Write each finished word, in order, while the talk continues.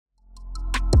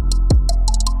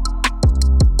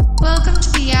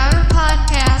Welcome to the Outer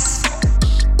Podcast.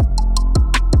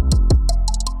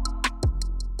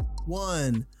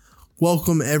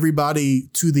 Welcome everybody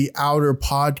to the Outer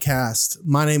Podcast.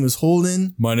 My name is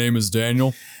Holden. My name is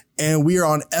Daniel. And we are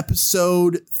on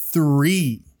episode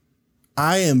 3.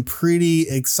 I am pretty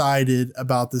excited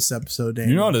about this episode,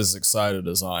 Daniel. You're not as excited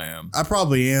as I am. I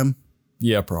probably am.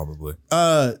 Yeah, probably.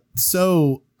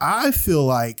 So I feel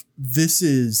like this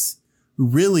is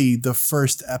really the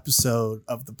first episode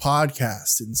of the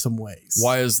podcast in some ways.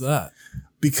 Why is that?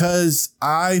 Because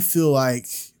I feel like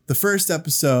the first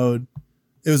episode,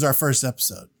 it was our first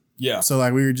episode. Yeah. So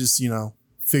like we were just,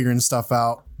 figuring stuff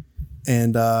out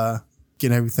and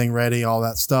getting everything ready, all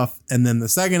that stuff. And then the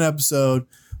second episode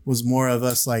was more of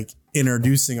us like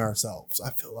introducing ourselves,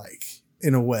 I feel like,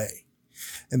 in a way.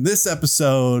 And this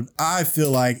episode, I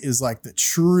feel like, is like the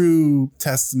true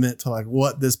testament to like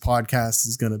what this podcast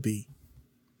is going to be.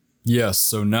 Yes.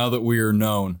 So now that we are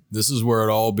known, this is where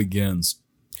it all begins.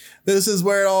 This is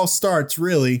where it all starts,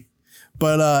 really.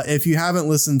 But if you haven't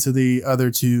listened to the other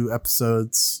 2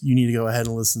 episodes, you need to go ahead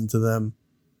and listen to them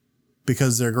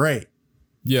because they're great.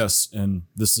 Yes. And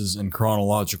this is in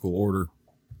chronological order.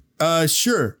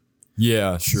 Sure.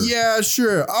 Yeah, sure. Yeah,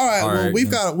 sure. All right. Well,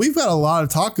 we've got a lot to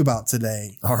talk about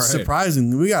today. All right.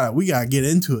 Surprisingly, we got to get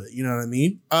into it. You know what I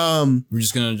mean? We're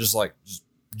just going to just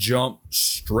jump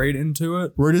straight into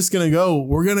it. We're going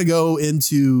to go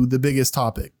into the biggest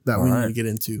topic that we need to get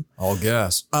into. All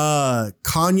gas.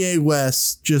 Kanye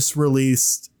West just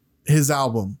released his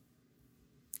album.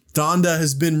 Donda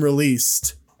has been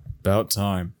released. About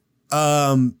time.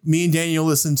 Me and Daniel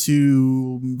listened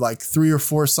to like 3 or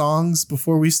 4 songs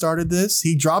before we started this.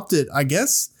 He dropped it, I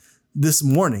guess, this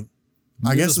morning.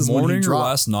 This morning or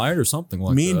last night or something like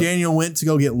that. Me and Daniel went to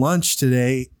go get lunch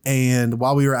today. And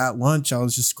while we were at lunch, I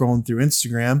was just scrolling through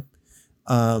Instagram.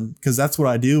 Because that's what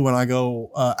I do when I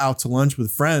go out to lunch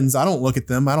with friends. I don't look at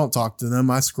them. I don't talk to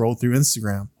them. I scroll through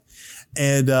Instagram.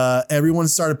 And everyone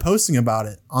started posting about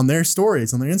it on their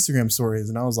stories, on their Instagram stories.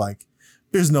 And I was like,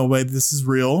 there's no way this is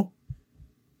real.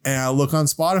 And I look on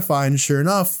Spotify and sure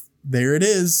enough, there it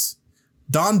is.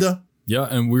 Donda. Yeah,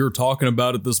 and we were talking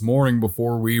about it this morning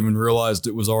before we even realized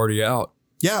it was already out.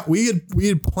 Yeah, we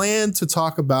had planned to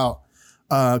talk about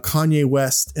Kanye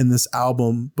West and this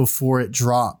album before it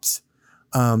dropped.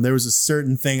 There was a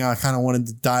certain thing I kind of wanted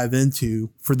to dive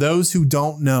into. For those who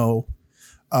don't know,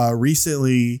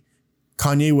 recently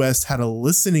Kanye West had a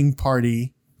listening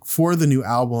party for the new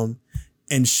album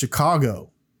in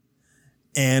Chicago.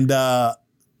 And to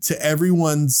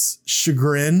everyone's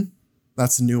chagrin,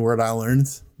 that's a new word I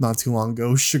learned not too long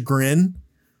ago, chagrin.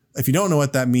 If you don't know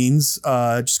what that means,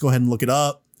 just go ahead and look it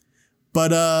up.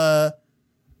 But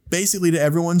basically, to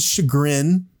everyone's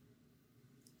chagrin,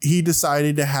 he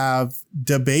decided to have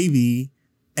DaBaby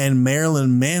and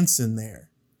Marilyn Manson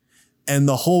there. And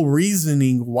the whole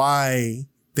reasoning why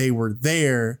they were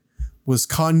there was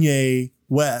Kanye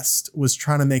West was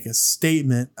trying to make a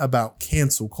statement about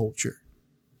cancel culture.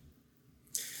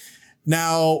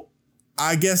 Now,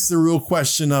 I guess the real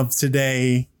question of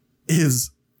today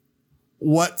is,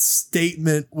 what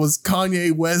statement was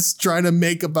Kanye West trying to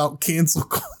make about cancel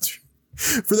culture?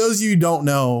 For those of you who don't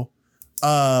know,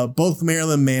 both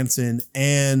Marilyn Manson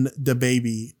and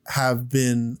DaBaby have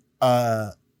been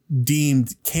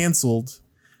deemed canceled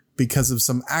because of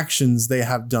some actions they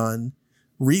have done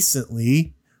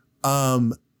recently.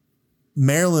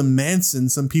 Marilyn Manson,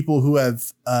 some people who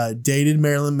have dated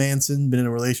Marilyn Manson, been in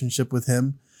a relationship with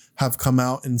him, have come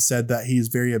out and said that he is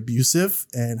very abusive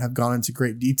and have gone into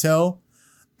great detail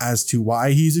as to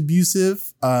why he's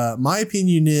abusive. My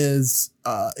opinion is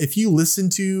if you listen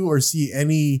to or see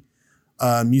any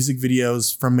music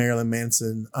videos from Marilyn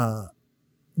Manson,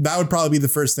 that would probably be the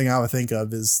first thing I would think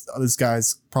of is this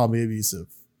guy's probably abusive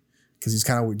because he's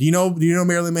kind of weird. Do you know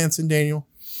Marilyn Manson, Daniel?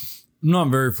 I'm not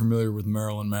very familiar with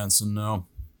Marilyn Manson, no.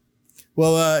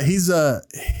 Well, he's I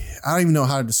don't even know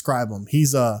how to describe him.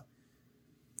 He's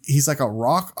like a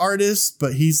rock artist,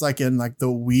 but he's like in like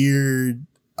the weird,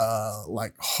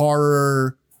 like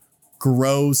horror,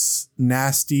 gross,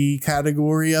 nasty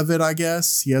category of it, I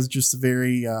guess. He has just a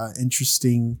very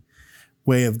interesting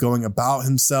way of going about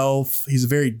himself. He's a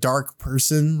very dark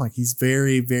person. Like he's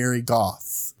very, very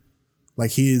goth.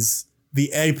 Like he is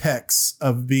the apex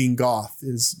of being goth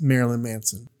is Marilyn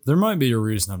Manson. There might be a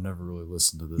reason I've never really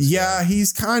listened to this. Yeah,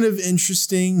 he's kind of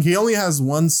interesting. He only has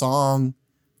one song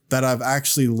that I've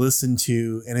actually listened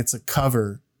to, and it's a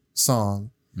cover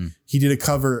song. He did a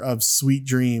cover of Sweet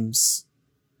Dreams,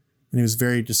 and it was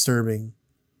very disturbing.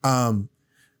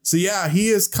 So yeah, he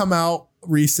has come out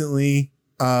recently.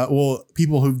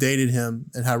 People who've dated him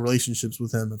and had relationships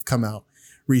with him have come out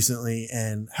recently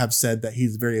and have said that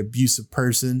he's a very abusive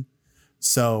person.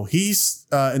 So he's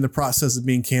in the process of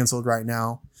being canceled right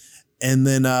now. And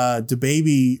then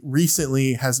DaBaby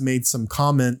recently has made some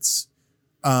comments.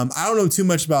 I don't know too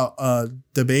much about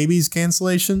DaBaby's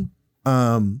cancellation,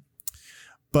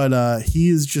 but he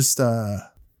is just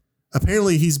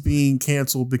apparently he's being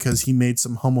canceled because he made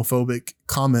some homophobic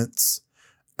comments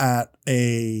at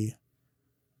a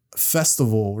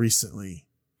festival recently.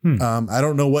 I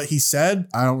don't know what he said.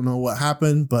 I don't know what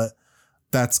happened, but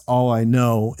that's all I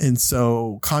know. And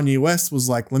so Kanye West was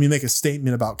like, let me make a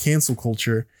statement about cancel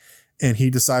culture. And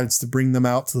he decides to bring them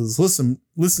out to this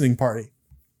listening party.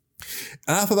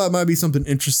 And I thought that might be something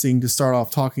interesting to start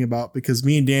off talking about, because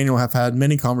me and Daniel have had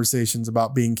many conversations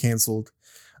about being canceled.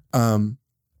 I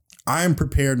am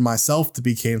prepared myself to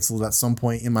be canceled at some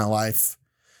point in my life,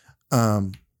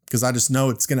 because I just know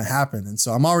it's going to happen. And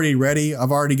so I'm already ready.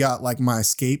 I've already got like my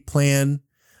escape plan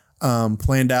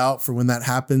planned out for when that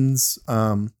happens.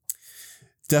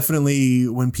 Definitely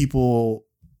when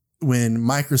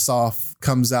Microsoft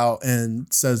comes out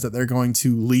and says that they're going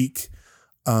to leak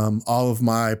all of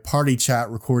my party chat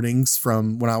recordings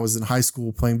from when I was in high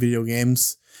school playing video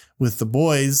games with the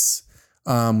boys.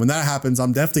 When that happens,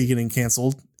 I'm definitely getting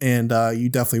canceled, and you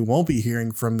definitely won't be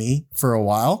hearing from me for a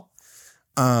while.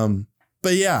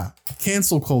 But yeah,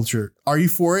 cancel culture. Are you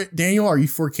for it, Daniel? Are you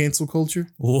for cancel culture?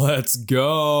 Let's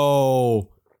go.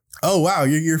 Oh, wow.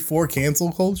 You're for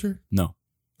cancel culture? No.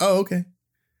 Oh, okay.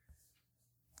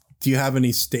 Do you have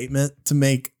any statement to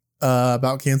make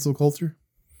about cancel culture?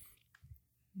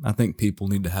 I think people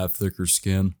need to have thicker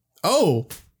skin. Oh,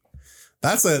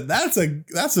 that's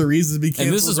a reason to be canceled.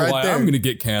 And this is right why there. I'm going to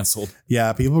get canceled.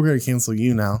 Yeah, people are going to cancel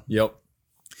you now. Yep.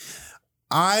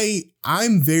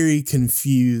 I'm very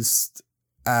confused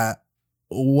at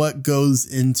what goes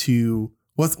into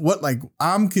what like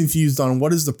I'm confused on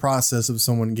what is the process of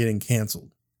someone getting canceled.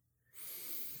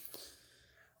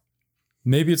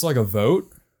 Maybe it's like a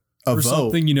vote. Or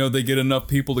something, they get enough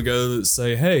people together that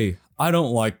say, hey, I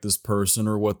don't like this person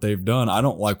or what they've done. I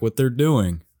don't like what they're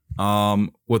doing.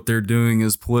 What they're doing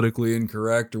is politically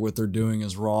incorrect, or what they're doing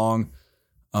is wrong.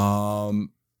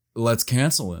 Let's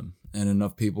cancel him. And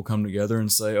enough people come together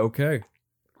and say, okay,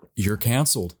 you're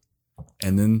canceled.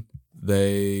 And then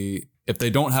if they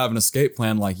don't have an escape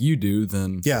plan like you do,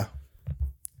 then yeah,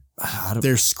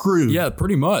 they're screwed. Yeah,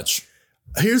 pretty much.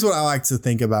 Here's what I like to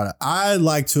think about it. I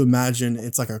like to imagine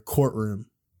it's like a courtroom.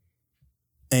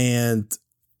 And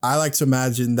I like to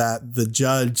imagine that the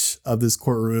judge of this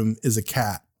courtroom is a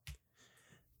cat.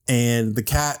 And the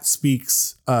cat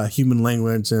speaks human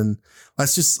language. And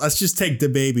let's just take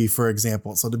DaBaby, for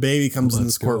example. So DaBaby comes in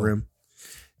this courtroom.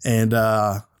 And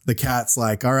the cat's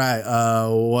like, all right,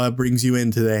 what brings you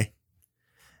in today?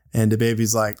 And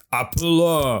DaBaby's like, I pull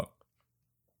up.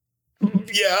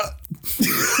 Yeah.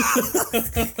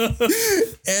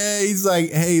 And he's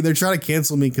like, hey, they're trying to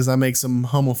cancel me because I make some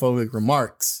homophobic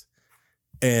remarks.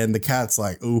 And the cat's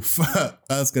like, oof,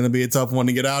 that's going to be a tough one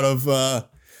to get out of.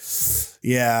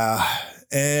 Yeah,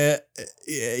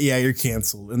 you're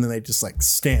canceled. And then they just like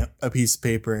stamp a piece of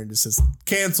paper and it just says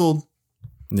canceled.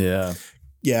 Yeah.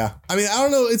 Yeah. I mean, I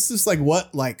don't know. It's just like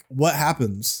what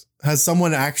happens? Has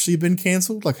someone actually been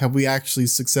canceled? Like, have we actually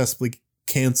successfully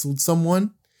canceled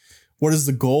someone? What is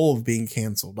the goal of being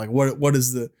canceled? Like, what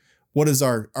is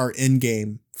our end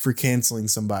game for canceling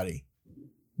somebody?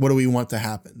 What do we want to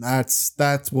happen?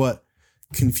 That's what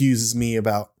confuses me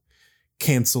about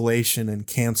cancellation and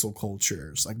cancel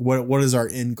cultures. Like, what is our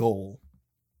end goal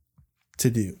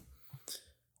to do?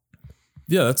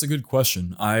 Yeah, that's a good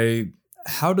question.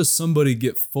 How does somebody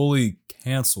get fully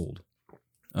canceled?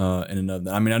 In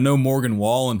another, I mean, I know Morgan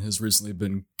Wallen has recently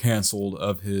been canceled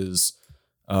of his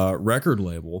record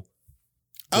label.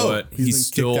 But he's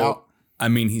still kicked out. I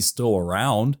mean, he's still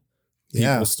around.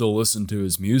 People still listen to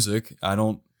his music. I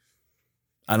don't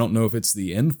know if it's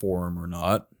the end for him or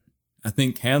not. I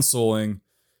think canceling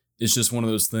is just one of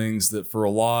those things that for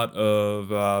a lot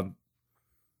of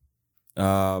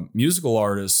musical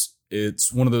artists,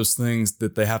 it's one of those things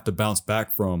that they have to bounce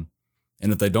back from.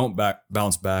 And if they don't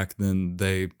bounce back, then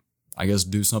they, I guess,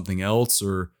 do something else,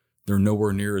 or they're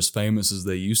nowhere near as famous as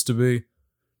they used to be.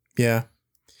 Yeah.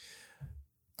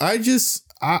 I just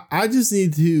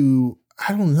need to,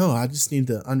 I don't know. I just need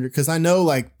to because I know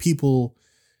like people,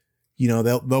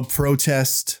 they'll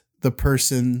protest the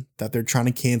person that they're trying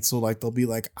to cancel. Like they'll be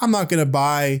like, I'm not going to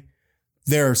buy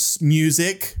their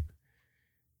music,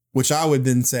 which I would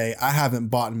then say I haven't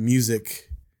bought music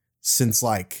since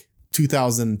like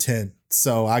 2010.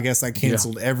 So I guess I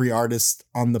canceled every artist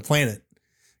on the planet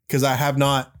because I have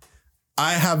not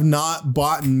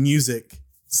bought music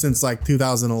since like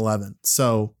 2011.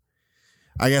 So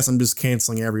I guess I'm just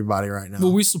canceling everybody right now.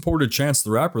 Well, we supported Chance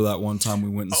the Rapper that one time we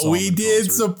went and saw him We in did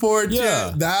concert. support Yeah.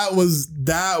 Chance.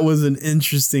 That was an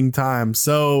interesting time.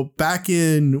 So back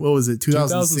in, what was it,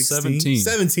 2016?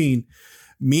 17.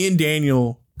 Me and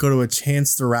Daniel go to a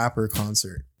Chance the Rapper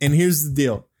concert. And here's the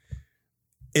deal.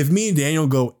 If me and Daniel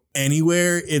go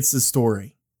anywhere, it's a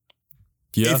story.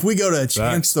 Yeah. If we go to a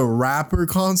Chance the Rapper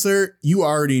concert, you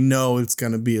already know it's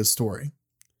going to be a story.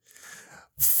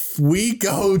 We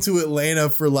go to Atlanta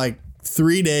for like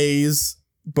 3 days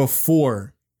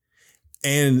before,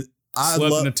 and I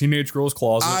slept love in a teenage girl's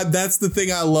closet. that's the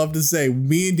thing I love to say.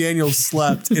 Me and Daniel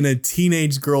slept in a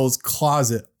teenage girl's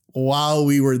closet while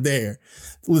we were there.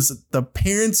 Listen, the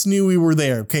parents knew we were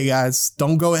there. Okay, guys,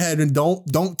 don't go ahead and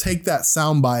don't take that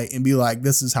soundbite and be like,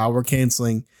 this is how we're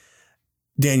canceling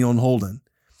Daniel and Holden.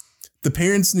 The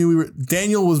parents knew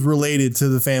Daniel was related to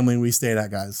the family we stayed at,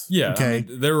 guys. Yeah. Okay. I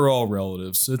mean, they were all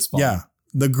relatives. It's fine. Yeah.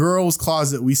 The girls'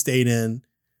 closet we stayed in.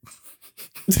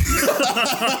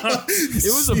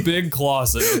 It was a big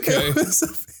closet. Okay. It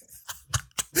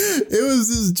was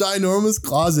this ginormous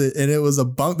closet, and there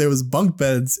was bunk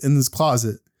beds in this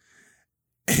closet.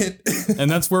 And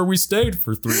that's where we stayed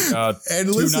for two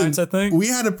nights, I think. We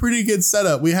had a pretty good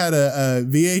setup. We had a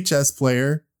VHS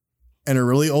player and a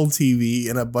really old TV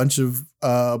and a bunch of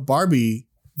Barbie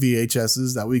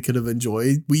VHSs that we could have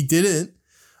enjoyed. We didn't.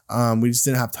 We just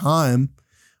didn't have time.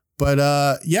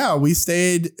 But yeah, we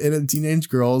stayed in a teenage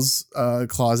girl's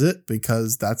closet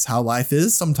because that's how life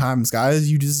is sometimes,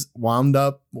 guys. You just wind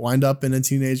up in a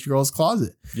teenage girl's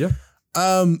closet. Yeah.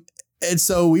 And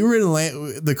so we were in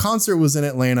Atlanta. The concert was in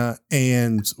Atlanta,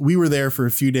 and we were there for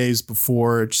a few days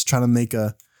before, just trying to make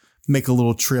a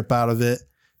little trip out of it.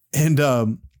 And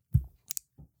the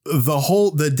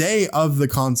day of the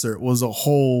concert was a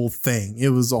whole thing. It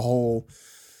was a whole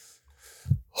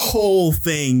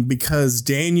thing because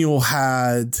Daniel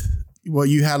had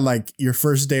you had like your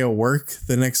first day of work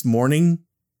the next morning.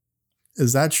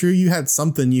 Is that true? You had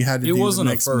something you had to do the wasn't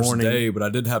next a first morning. day, but I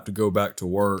did have to go back to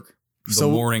work the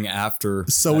morning after.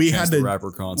 So we Chance had the to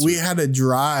Rapper concert. We had to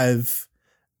drive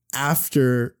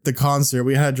after the concert.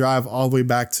 We had to drive all the way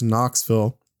back to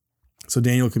Knoxville so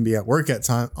Daniel can be at work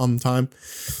on time.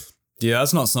 Yeah,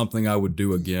 that's not something I would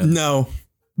do again. No,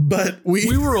 but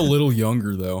we were a little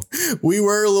younger though. We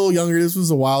were a little younger. This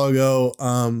was a while ago.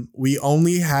 We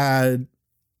only had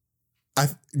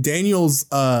Daniel's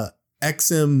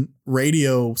XM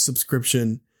radio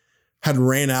subscription had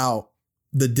ran out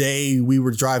the day we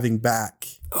were driving back.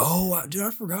 Oh, dude,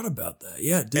 I forgot about that.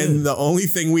 Yeah, it did. And the only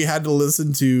thing we had to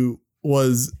listen to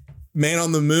was Man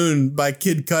on the Moon by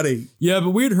Kid Cudi. Yeah, but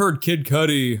we had heard Kid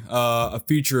Cudi, a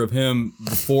feature of him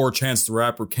before Chance the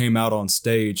Rapper came out on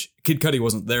stage. Kid Cudi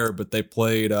wasn't there, but they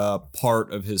played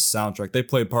part of his soundtrack. They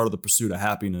played part of The Pursuit of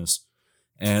Happiness.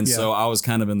 And so I was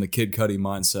kind of in the Kid Cudi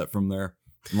mindset from there.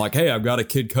 I'm like, hey, I've got a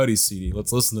Kid Cudi CD.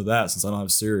 Let's listen to that since I don't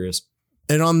have Sirius.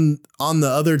 And on the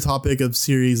other topic of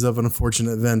series of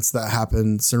unfortunate events that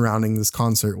happened surrounding this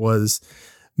concert was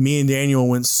me and Daniel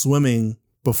went swimming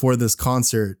before this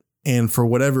concert. And for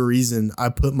whatever reason, I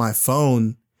put my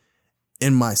phone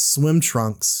in my swim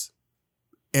trunks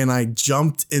and I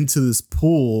jumped into this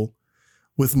pool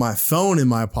with my phone in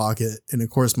my pocket. And of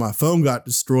course, my phone got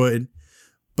destroyed.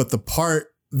 But the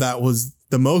part that was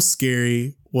the most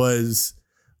scary was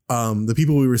the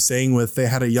people we were staying with. They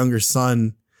had a younger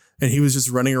son and he was just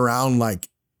running around like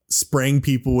spraying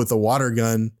people with a water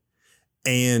gun.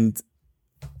 And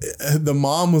the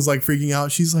mom was like freaking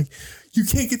out. She's like, you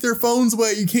can't get their phones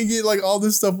wet. You can't get like all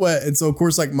this stuff wet. And so, of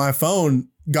course, like my phone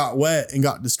got wet and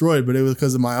got destroyed, but it was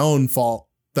because of my own fault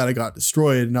that it got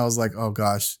destroyed. And I was like, oh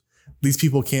gosh, these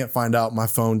people can't find out my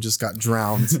phone just got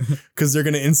drowned because they're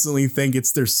going to instantly think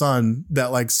it's their son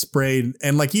that like sprayed.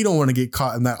 And like, you don't want to get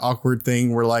caught in that awkward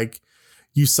thing where like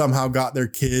you somehow got their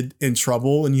kid in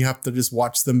trouble and you have to just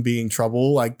watch them be in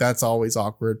trouble. Like that's always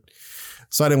awkward.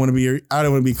 So I didn't want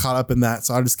to be caught up in that.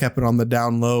 So I just kept it on the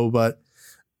down low, but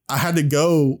I had to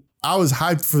go. I was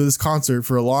hyped for this concert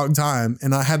for a long time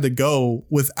and I had to go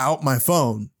without my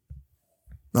phone.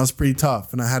 That was pretty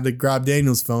tough. And I had to grab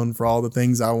Daniel's phone for all the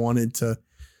things I wanted to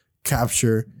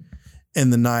capture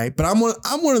in the night. But I'm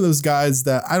one of those guys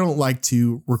that I don't like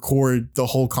to record the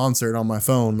whole concert on my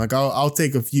phone. Like I'll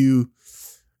take a few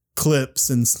clips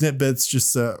and snippets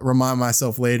just to remind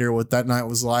myself later what that night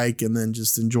was like and then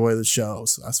just enjoy the show.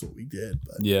 So that's what we did.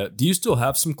 But yeah. Do you still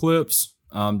have some clips?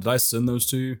 Did I send those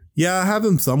to you? Yeah, I have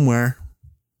them somewhere.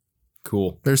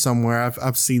 Cool. They're somewhere.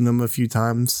 I've seen them a few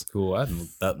times. Cool. I hadn't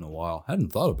looked at that in a while. I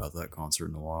hadn't thought about that concert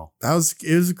in a while.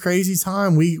 It was a crazy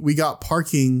time. We got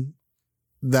parking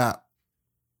that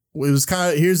was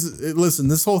kind of listen,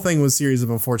 this whole thing was a series of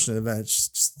unfortunate events.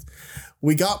 Just,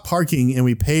 we got parking and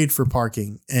we paid for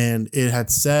parking, and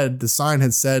the sign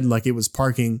had said like it was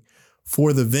parking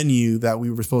for the venue that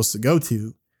we were supposed to go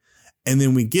to. And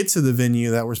then we get to the venue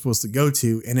that we're supposed to go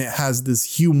to, and it has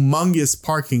this humongous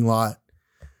parking lot,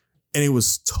 and it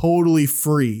was totally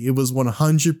free. It was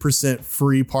 100%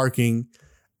 free parking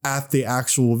at the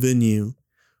actual venue.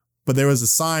 But there was a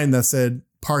sign that said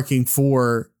parking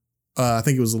for, I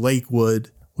think it was Lakewood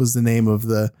was the name of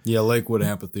the. Yeah, Lakewood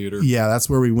Amphitheater. Yeah, that's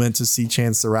where we went to see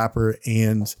Chance the Rapper.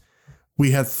 And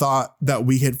we had thought that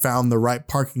we had found the right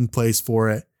parking place for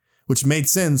it, which made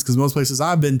sense because most places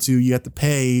I've been to, you have to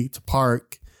pay to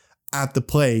park at the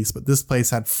place. But this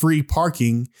place had free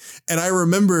parking. And I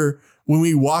remember when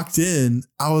we walked in,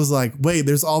 I was like, wait,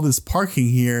 there's all this parking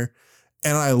here.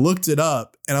 And I looked it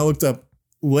up, and I looked up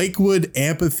Lakewood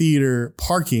Amphitheater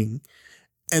parking.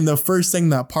 And the first thing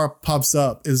that pops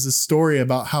up is a story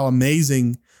about how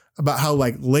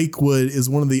like Lakewood is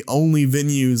one of the only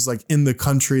venues like in the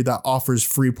country that offers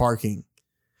free parking.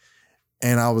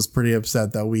 And I was pretty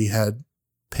upset that we had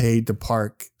paid to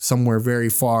park somewhere very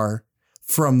far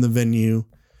from the venue.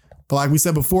 But like we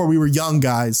said before, we were young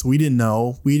guys. We didn't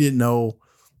know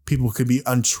people could be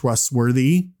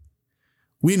untrustworthy.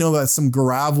 We know that some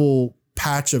gravel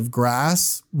patch of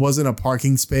grass wasn't a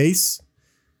parking space.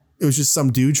 It was just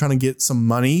some dude trying to get some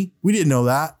money. We didn't know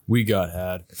that. We got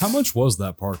had. How much was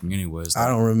that parking anyways? I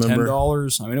don't remember.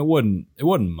 $10? I mean, it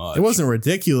wasn't much. It wasn't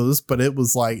ridiculous, but it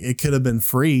was like, it could have been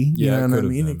free. You know what I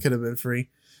mean? It could have been free.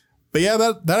 But yeah,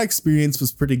 that experience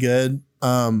was pretty good.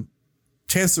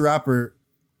 Chance the Rapper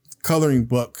coloring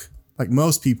book, like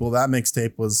most people, that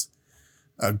mixtape was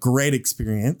a great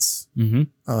experience. Mm-hmm.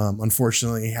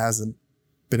 Unfortunately, he hasn't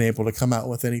been able to come out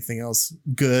with anything else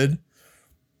good.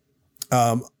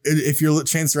 If you're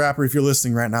Chance the Rapper, if you're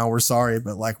listening right now, we're sorry,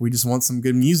 but like we just want some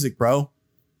good music, bro.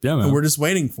 Yeah, man. And we're just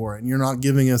waiting for it, and you're not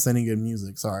giving us any good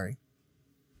music. Sorry.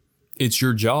 It's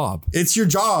your job. It's your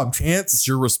job, Chance. It's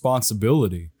your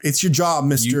responsibility. It's your job,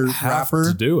 Mr. You have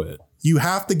Rapper. to do it. You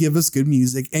have to give us good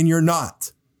music, and you're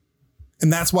not.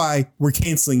 And that's why we're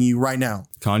canceling you right now.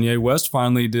 Kanye West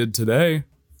finally did today.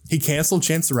 He canceled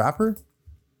Chance the Rapper?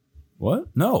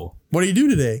 What? No. What did he do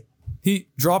today? He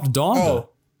dropped Donda. Oh.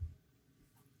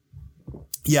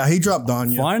 Yeah, he dropped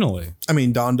Donda. Finally. I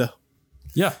mean, Donda.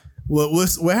 Yeah. Well,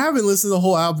 we haven't listened to the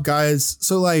whole album, guys.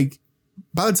 So, like,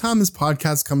 by the time this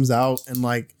podcast comes out and,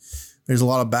 like, there's a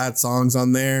lot of bad songs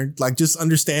on there, like, just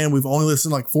understand we've only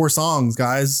listened to, like, 4 songs,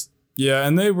 guys. Yeah,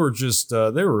 and they were just,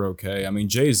 they were okay. I mean,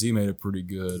 Jay-Z made it pretty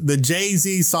good. The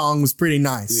Jay-Z song was pretty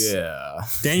nice. Yeah.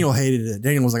 Daniel hated it.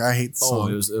 Daniel was like, I hate the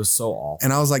song. Oh, it was so awful.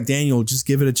 And I was like, Daniel, just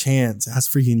give it a chance. It has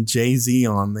freaking Jay-Z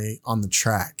on the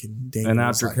track. And Daniel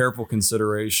after like, careful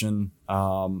consideration,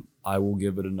 I will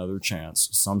give it another chance.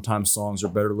 Sometimes songs are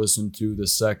better listened to the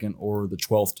second or the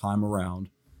 12th time around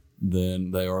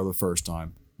than they are the first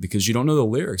time, because you don't know the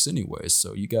lyrics anyways.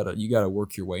 So you gotta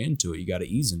work your way into it. You gotta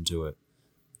ease into it,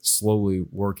 slowly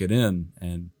work it in,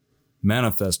 and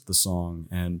manifest the song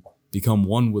and become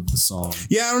one with the song.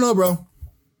 Yeah, I don't know, bro.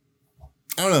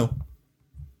 I don't know.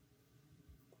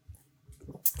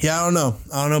 Yeah, I don't know.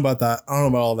 I don't know about that. I don't know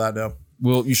about all that, though.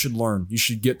 Well, you should learn. You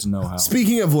should get to know how.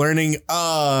 Speaking of learning,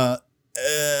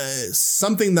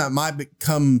 something that might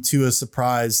come to a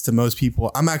surprise to most people.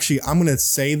 I'm going to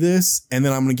say this, and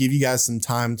then I'm going to give you guys some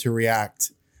time to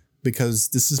react, because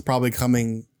this is probably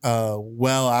coming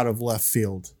well out of left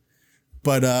field.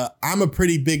 But I'm a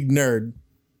pretty big nerd.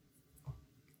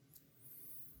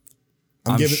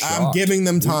 I'm giving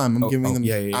them time. I'm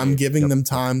giving them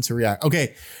time to react.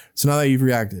 Okay, so now that you've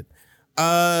reacted,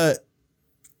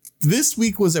 this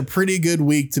week was a pretty good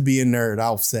week to be a nerd,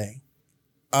 I'll say.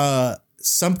 A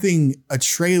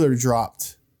trailer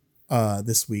dropped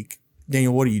this week.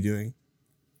 Daniel, what are you doing?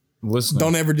 Listening.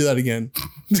 Don't ever do that again.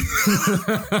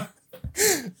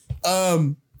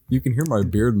 You can hear my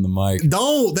beard in the mic.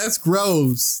 Don't. That's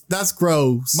gross. That's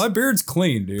gross. My beard's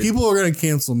clean, dude. People are going to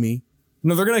cancel me.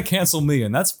 No, they're going to cancel me,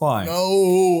 and that's fine.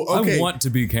 No. Okay. I want to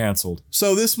be canceled.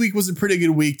 So this week was a pretty good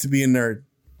week to be a nerd.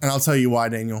 And I'll tell you why,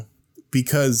 Daniel.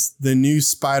 Because the new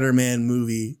Spider-Man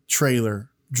movie trailer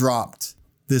dropped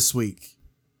this week.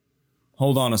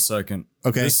 Hold on a second.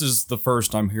 Okay. This is the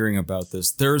first I'm hearing about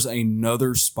this. There's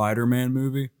another Spider-Man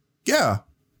movie? Yeah.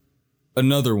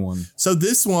 Another one. So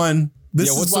this one...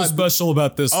 what's so special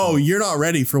about this one? Oh, you're not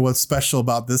ready for what's special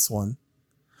about this one.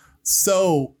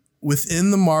 So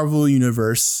within the Marvel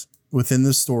universe, within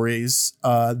the stories,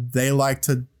 they like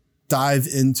to dive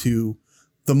into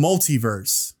the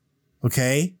multiverse.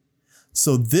 Okay.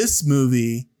 So this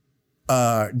movie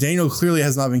Daniel clearly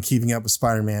has not been keeping up with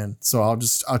Spider-Man, so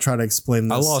I'll try to explain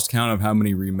this. I lost count of how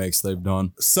many remakes they've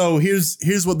done. So here's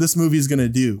what this movie is gonna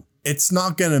do. It's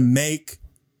not gonna make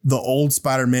the old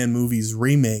Spider-Man movies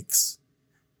remakes.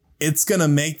 It's gonna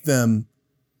make them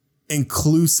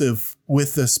inclusive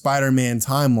with the Spider-Man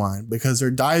timeline because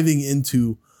they're diving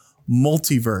into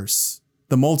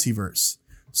the multiverse.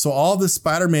 So all the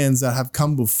Spider-Mans that have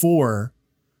come before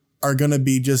are going to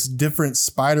be just different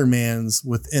Spider-Mans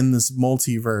within this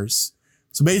multiverse.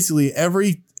 So basically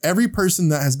every person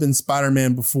that has been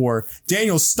Spider-Man before,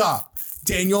 Daniel, stop.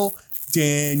 Daniel,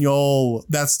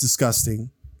 that's disgusting.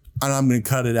 And I'm going to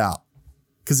cut it out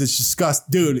because it's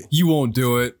disgusting. Dude, You won't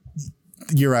do it.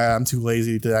 you're right. I'm too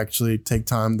lazy to actually take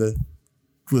time to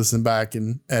listen back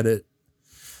and edit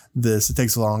this. It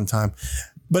takes a long time.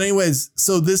 But anyways,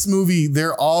 so this movie,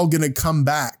 they're all going to come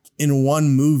back in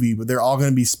one movie, but they're all going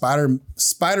to be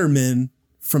Spider-Men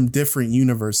from different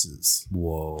universes.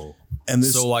 Whoa. And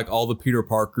this, So like all the Peter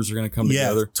Parkers are going to come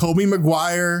together. Tobey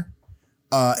Maguire,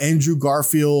 Andrew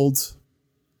Garfield,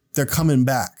 they're coming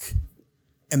back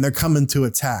and they're coming to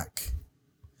attack.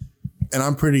 And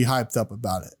I'm pretty hyped up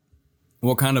about it.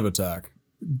 What kind of attack?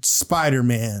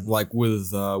 Spider-Man. Like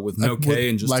with no K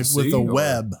and just like a C, with a or-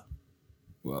 web.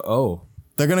 Oh.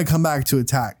 They're going to come back to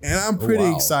attack. And I'm pretty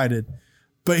wow. excited.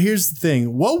 But here's the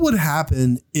thing. What would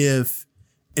happen if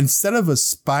instead of a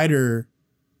spider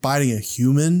biting a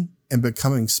human and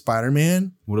becoming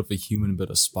Spider-Man, What if a human bit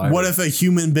a spider? what if a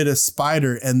human bit a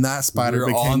spider and that spider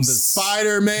We're on became the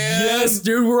Spider-Man? Yes,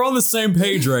 dude, we're on the same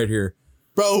page right here.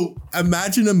 Bro,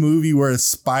 imagine a movie where a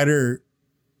spider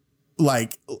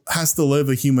like has to live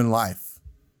a human life.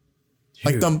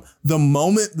 Like the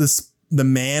moment the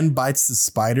man bites the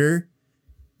spider,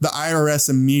 the IRS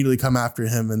immediately come after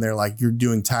him and they're like, you're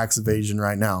doing tax evasion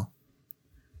right now.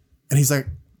 And he's like,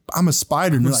 I'm a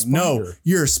spider. And they're like, no,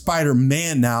 you're a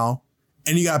Spider-Man now.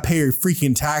 And you got to pay your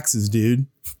freaking taxes, dude.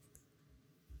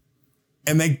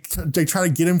 And they try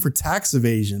to get him for tax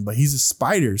evasion, but he's a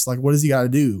spider. It's like, what does he got to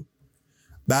do?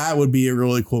 That would be a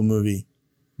really cool movie.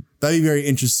 That'd be a very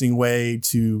interesting way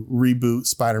to reboot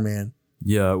Spider-Man.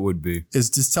 Yeah, it would be. Is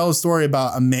just tell a story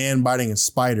about a man biting a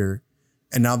spider.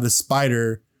 And now the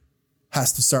spider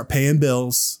has to start paying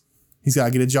bills. He's got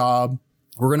to get a job.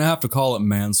 We're going to have to call it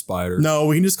Man Spider. No,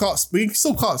 we can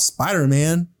still call it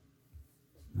Spider-Man.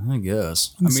 I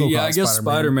guess. can I still mean, yeah, call I it guess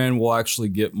Spider-Man. Spider-Man will actually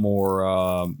get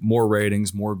more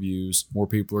ratings, more views. More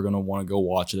people are going to want to go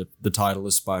watch it. If the title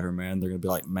is Spider-Man, they're going to be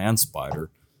like, Man Spider.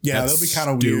 Yeah, That's that'll be kind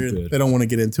of stupid. weird. They don't want to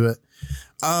get into it.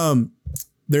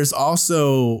 There's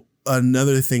also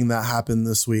another thing that happened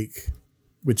this week,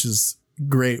 which is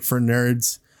great for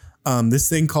nerds. This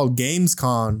thing called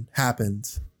Gamescom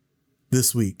happened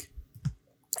this week.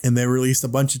 And they released a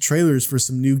bunch of trailers for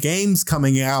some new games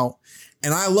coming out.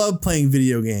 And I love playing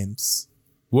video games.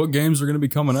 What games are going to be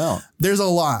coming out? There's a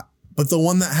lot, but the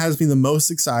one that has me the most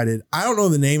excited, I don't know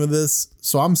the name of this,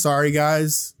 so I'm sorry,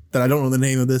 guys, that I don't know the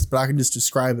name of this, but I can just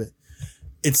describe it.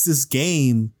 It's this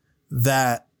game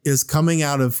that is coming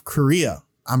out of Korea.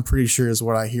 I'm pretty sure is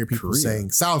what I hear people saying.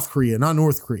 South Korea, not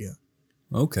North Korea.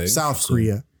 Okay. South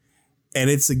Korea. And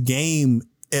it's a game,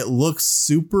 it looks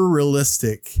super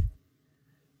realistic.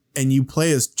 And you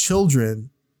play as children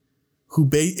who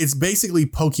it's basically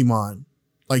Pokemon.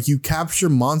 Like you capture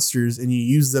monsters and you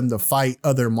use them to fight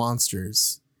other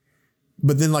monsters.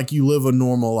 But then like you live a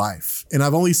normal life. And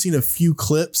I've only seen a few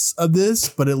clips of this,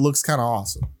 but it looks kind of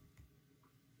awesome.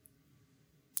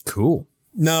 Cool.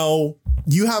 No,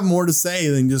 you have more to say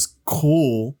than just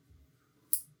cool.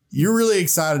 You're really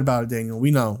excited about it, Daniel.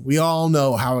 We know. We all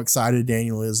know how excited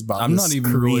Daniel is about I'm this not even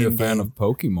Korean really a fan game. of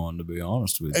Pokemon, to be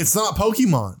honest with you. It's not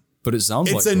Pokemon. But it sounds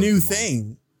like It's a new Pokemon.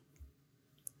 thing.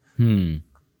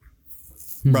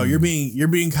 Bro, Bro, you're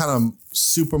being kind of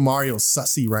Super Mario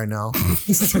sussy right now.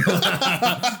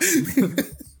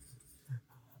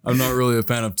 I'm not really a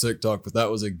fan of TikTok, but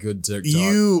that was a good TikTok.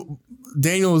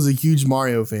 Daniel is a huge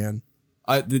Mario fan.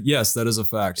 Yes, that is a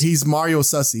fact. He's Mario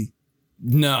sussy.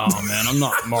 No, man, I'm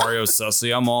not Mario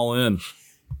sussy. I'm all in.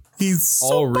 He's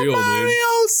All Super real, dude.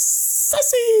 Mario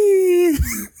sussy.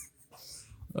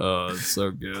 Oh, it's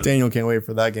so good. Daniel can't wait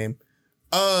for that game.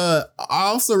 I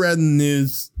also read in the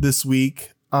news this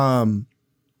week. Apparently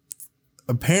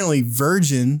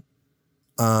Virgin,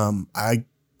 I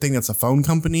think that's a phone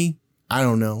company. I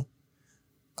don't know.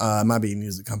 It might be a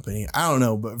music company. I don't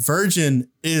know. But Virgin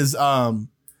is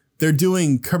they're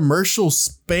doing commercial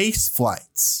space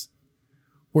flights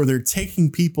where they're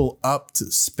taking people up to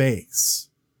space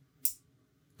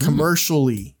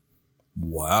commercially.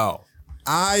 Wow.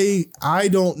 I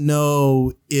don't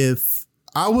know if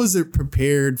I wasn't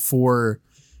prepared for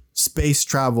space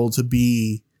travel to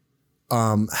be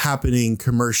happening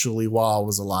commercially while I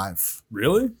was alive.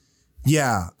 Really?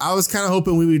 Yeah, I was kind of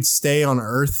hoping we would stay on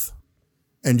Earth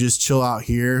and just chill out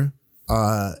here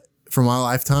for my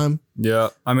lifetime. Yeah.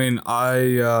 I mean,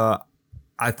 I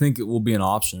think it will be an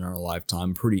option in our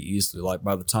lifetime pretty easily. Like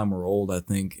by the time we're old, I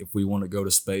think if we want to go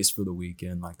to space for the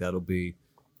weekend, like that'll be,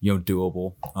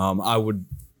 doable. I would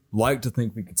like to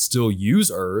think we could still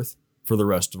use Earth for the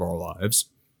rest of our lives.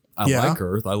 I like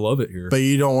Earth. I love it here. But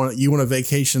you want a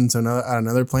vacation to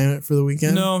another planet for the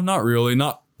weekend? No, not really.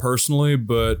 Not personally,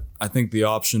 but I think the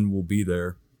option will be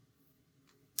there.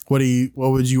 What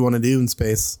would you want to do in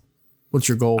space? What's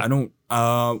your goal? I don't,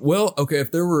 well, okay.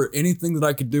 If there were anything that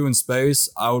I could do in space,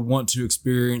 I would want to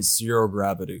experience zero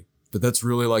gravity, but that's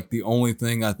really like the only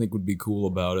thing I think would be cool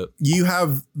about it. You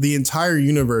have the entire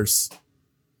universe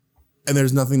and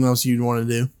there's nothing else you'd want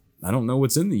to do. I don't know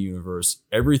what's in the universe.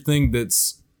 Everything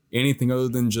that's anything other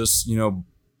than just,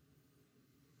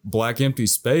 black empty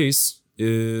space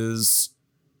is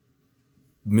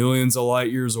millions of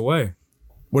light years away.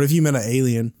 What if you met an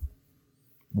alien?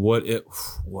 Well,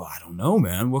 I don't know,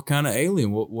 man. What kind of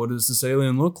alien? What does this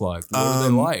alien look like? What are they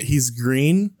like? He's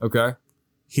green. Okay.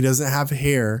 He doesn't have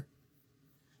hair.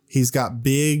 He's got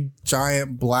big,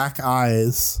 giant black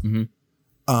eyes.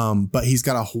 Mm-hmm. But he's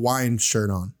got a Hawaiian shirt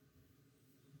on.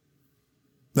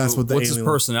 That's what the What's his alien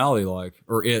personality like?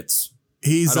 Or its?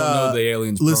 He's I don't know the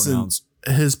alien's pronouns.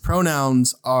 His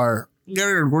pronouns are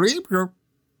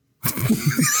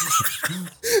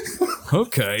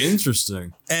Okay,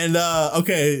 interesting. and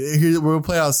okay, here we'll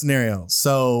play out a scenario.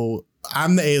 So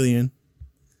I'm the alien.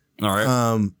 All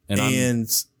right.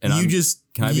 And you just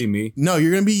can I be me? No,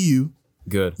 you're gonna be you.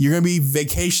 Good. You're gonna be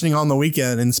vacationing on the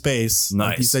weekend in space. Nice.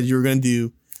 Like you said you were gonna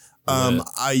do.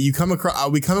 We come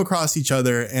across each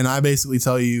other, and I basically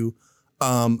tell you,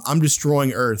 I'm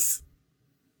destroying Earth.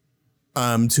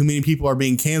 Too many people are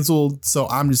being canceled, so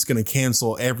I'm just gonna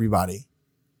cancel everybody.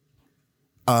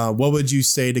 What would you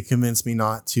say to convince me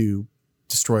not to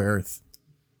destroy Earth?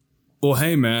 Well,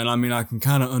 hey, man. I mean, I can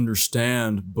kind of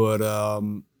understand, but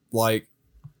like,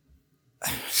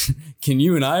 can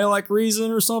you and I like reason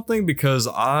or something? Because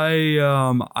I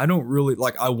don't really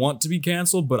like. I want to be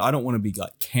canceled, but I don't want to be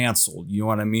like canceled. You know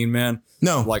what I mean, man?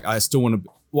 No. Like, I still want to.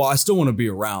 Well, I still want to be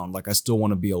around. Like, I still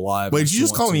want to be alive. Wait, did you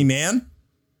just call me man?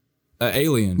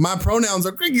 Alien. My pronouns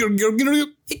are.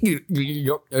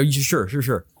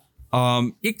 Sure.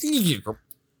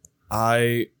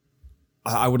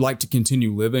 I would like to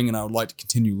continue living, and I would like to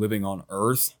continue living on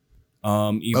Earth.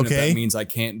 Even if that means I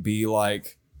can't be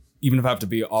like, even if I have to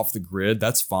be off the grid,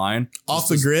 that's fine. Off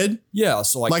the grid? Yeah.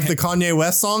 So like the Kanye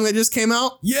West song that just came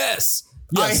out? Yes.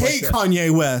 I hate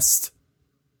Kanye West.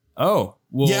 Oh,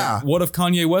 well, yeah. What if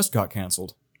Kanye West got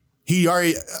canceled? He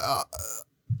already.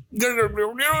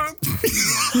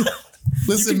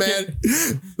 Listen,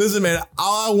 man.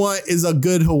 All I want is a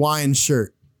good Hawaiian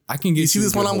shirt. I can get you. See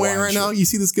this one I'm wearing right now? You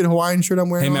see this good Hawaiian shirt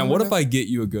I'm wearing? Hey, man, what if I get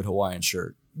you a good Hawaiian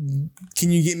shirt?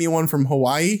 Can you get me one from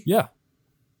Hawaii? Yeah.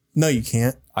 No, you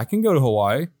can't. I can go to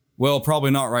Hawaii. Well,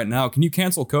 probably not right now. Can you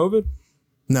cancel COVID?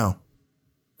 No.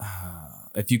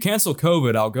 If you cancel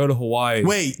COVID, I'll go to Hawaii.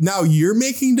 Wait, now you're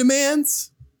making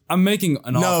demands? I'm making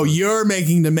an offer. No, you're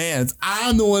making demands.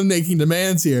 I'm the one making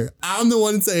demands here. I'm the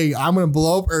one saying I'm going to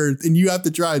blow up Earth and you have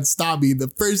to try and stop me. The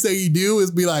first thing you do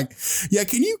is be like, yeah,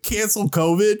 can you cancel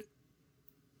COVID?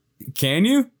 Can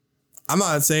you? I'm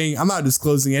not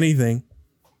disclosing anything.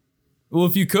 Well,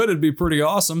 if you could, it'd be pretty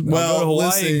awesome. Well, I'll go to Hawaii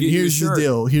listen, and get here's you a the shirt.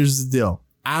 deal. Here's the deal.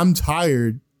 I'm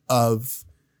tired of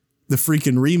the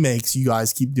freaking remakes you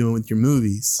guys keep doing with your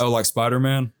movies. Oh, like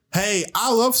Spider-Man? Hey,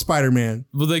 I love Spider-Man.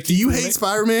 Well, do you hate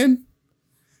Spider-Man?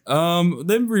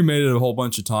 They've remade it a whole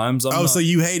bunch of times. So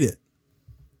you hate it?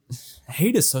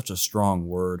 Hate is such a strong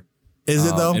word. Is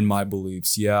it though? In my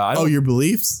beliefs, yeah. Your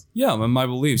beliefs? Yeah, in my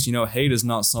beliefs. Hate is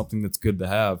not something that's good to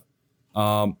have.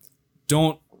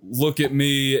 Don't look at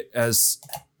me as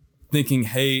thinking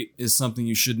hate is something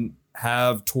you shouldn't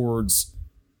have towards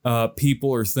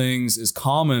people or things is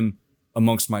common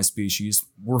amongst my species.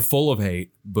 We're full of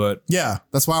hate, but yeah,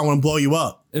 that's why I want to blow you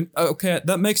up. And, okay,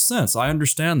 that makes sense. I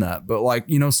understand that, but like,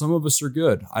 some of us are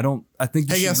good. I think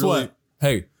you hey, should guess really, what?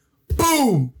 Hey,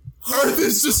 boom! Earth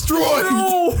is destroyed.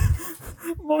 No!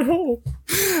 My hope.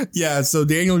 Yeah, so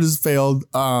Daniel just failed.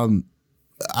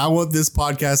 I want this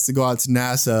podcast to go out to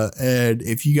NASA, and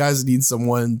if you guys need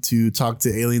someone to talk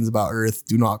to aliens about Earth,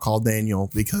 do not call Daniel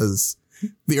because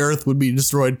the Earth would be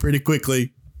destroyed pretty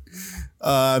quickly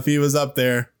if he was up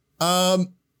there. Here's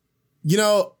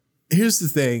the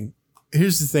thing.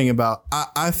 Here's the thing about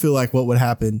I feel like what would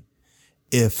happen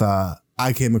if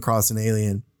I came across an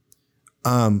alien.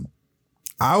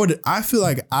 I feel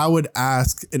like I would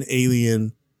ask an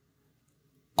alien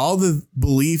all the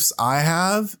beliefs I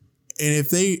have, and if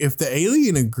the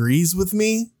alien agrees with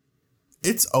me,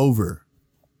 it's over.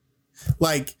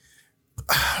 Like,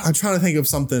 I'm trying to think of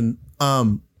something.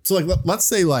 So like, let's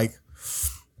say like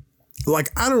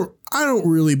I don't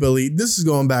really believe, this is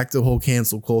going back to the whole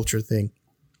cancel culture thing.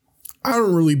 I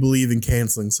don't really believe in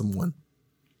canceling someone.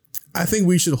 I think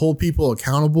we should hold people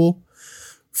accountable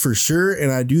for sure.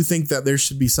 And I do think that there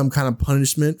should be some kind of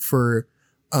punishment for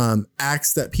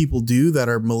acts that people do that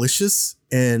are malicious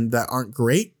and that aren't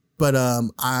great. But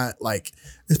I like,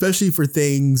 especially for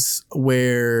things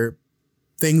where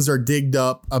things are digged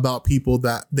up about people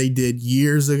that they did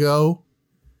years ago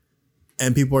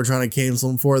and people are trying to cancel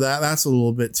them for that. That's a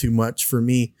little bit too much for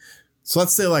me. So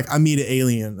let's say like I meet an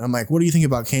alien. I'm like, what do you think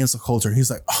about cancel culture? And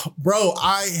he's like, oh, bro,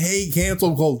 I hate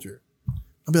cancel culture.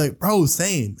 I'll be like, bro,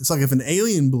 same. It's like if an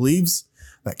alien believes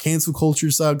that cancel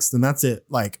culture sucks, then that's it.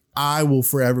 Like I will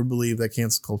forever believe that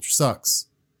cancel culture sucks.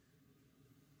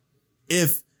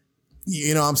 If,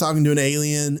 you know, I'm talking to an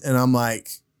alien and I'm like,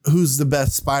 who's the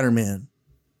best Spider-Man?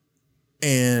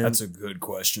 And that's a good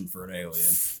question for an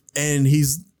alien. And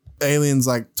alien's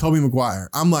like Tobey Maguire.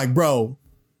 I'm like, bro,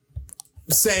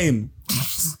 same.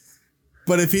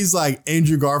 But if he's like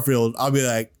Andrew Garfield, I'll be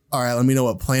like, all right, let me know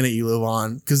what planet you live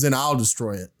on, because then I'll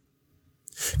destroy it.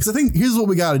 Because I think here's what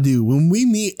we got to do. When we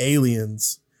meet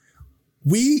aliens,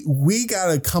 we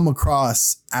got to come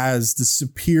across as the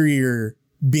superior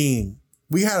being.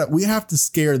 We have to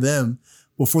scare them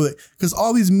before they, because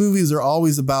all these movies are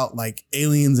always about like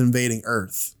aliens invading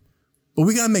Earth. But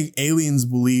we got to make aliens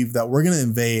believe that we're going to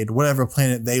invade whatever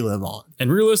planet they live on.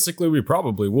 And realistically, we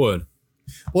probably would.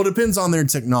 Well, it depends on their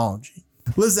technology.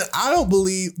 Listen, I don't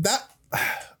believe that.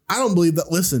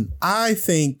 Listen, I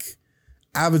think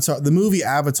Avatar, the movie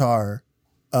Avatar,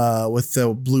 with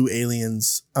the blue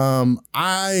aliens,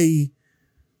 I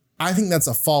think that's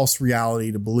a false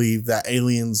reality to believe that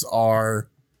aliens are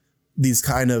these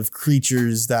kind of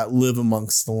creatures that live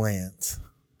amongst the land.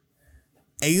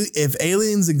 If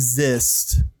aliens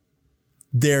exist,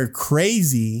 they're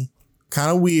crazy, kind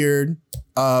of weird,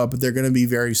 but they're going to be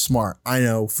very smart. I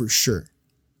know for sure.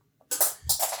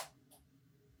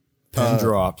 Pen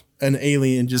dropped. An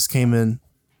alien just came in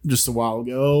just a while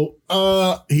ago.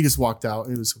 He just walked out.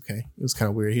 It was okay. It was kind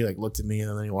of weird. He like looked at me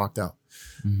and then he walked out.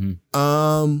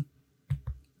 Mm-hmm.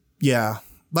 Yeah,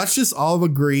 let's just all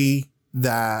agree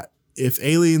that if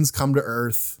aliens come to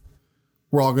Earth,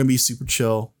 we're all going to be super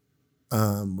chill.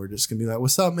 We're just going to be like,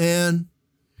 what's up, man?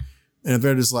 And if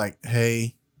they're just like,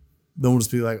 hey, then we'll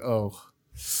just be like, oh,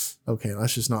 okay,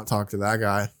 let's just not talk to that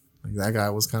guy. Like that guy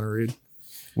was kind of rude.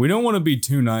 We don't want to be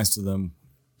too nice to them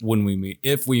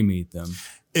if we meet them.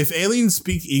 If aliens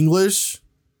speak English,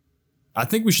 I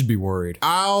think we should be worried.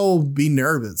 I'll be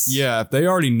nervous. Yeah, if they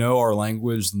already know our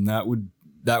language, then that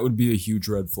would be a huge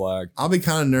red flag. I'll be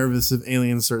kind of nervous if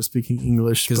aliens start speaking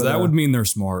English. Because that would mean they're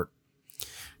smart.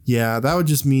 Yeah, that would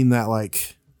just mean that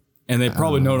like... And they've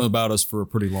probably known about us for a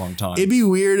pretty long time. It'd be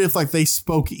weird if like they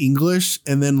spoke English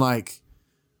and then like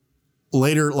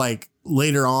later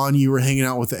on you were hanging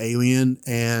out with the alien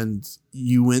and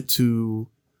you went to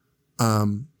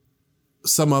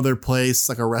some other place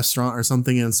like a restaurant or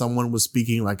something and someone was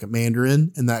speaking like a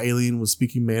Mandarin and that alien was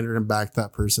speaking Mandarin back to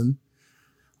that person.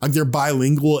 Like they're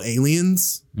bilingual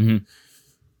aliens. Mm-hmm.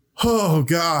 Oh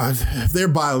God. If they're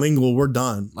bilingual, we're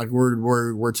done. Like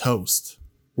we're toast.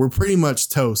 We're pretty much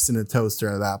toast in a toaster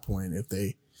at that point if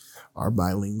they are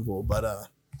bilingual. But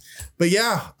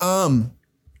yeah,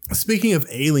 speaking of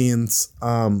aliens,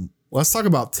 let's talk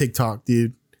about TikTok,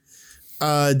 dude.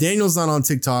 Daniel's not on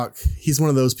TikTok. He's one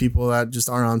of those people that just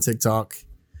aren't on TikTok.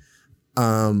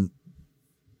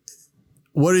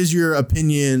 What is your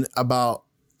opinion about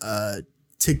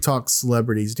TikTok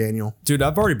celebrities, Daniel? Dude,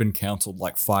 I've already been canceled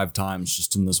like 5 times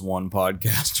just in this one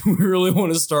podcast. We really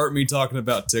want to start me talking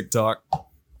about TikTok?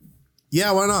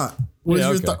 Yeah, why not?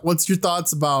 What's your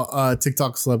thoughts about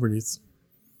TikTok celebrities?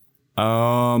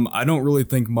 I don't really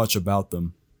think much about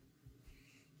them.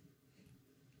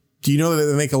 Do you know that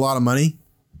they make a lot of money?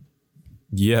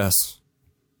 Yes.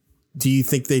 Do you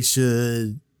think they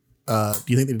should? Do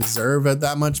you think they deserve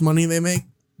that much money they make?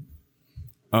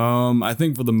 I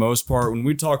think for the most part, when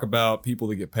we talk about people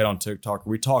that get paid on TikTok, are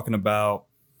we talking about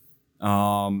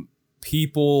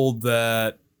people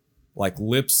that like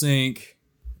lip sync,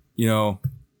 you know,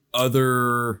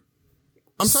 other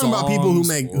I'm talking about people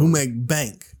who make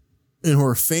bank and who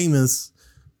are famous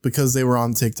because they were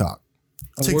on TikTok.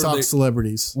 TikTok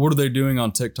celebrities. What are they doing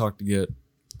on TikTok to get?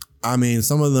 I mean,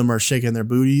 some of them are shaking their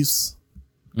booties.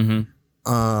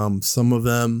 Mm-hmm. Some of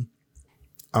them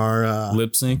are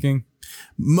lip syncing.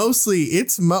 Mostly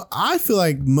I feel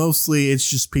like mostly it's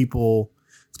just people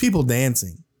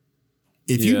dancing.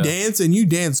 If you dance and you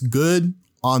dance good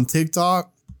on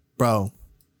TikTok, bro,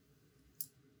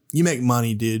 you make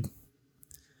money, dude.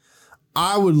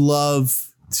 I would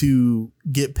love to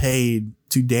get paid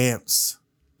to dance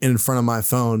in front of my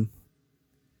phone.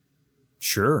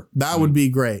 Sure. That would be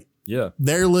great. Yeah.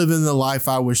 They're living the life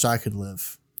I wish I could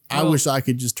live. I wish I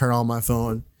could just turn on my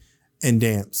phone and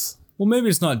dance. Well, maybe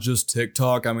it's not just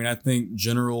TikTok. I mean, I think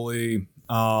generally,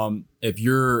 if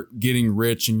you're getting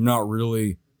rich and you're not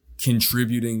really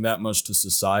contributing that much to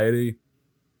society,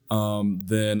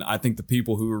 then I think the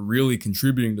people who are really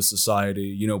contributing to society,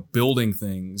 you know, building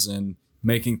things and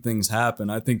making things happen,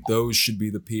 I think those should be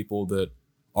the people that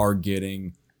are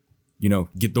getting, you know,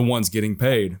 get the ones getting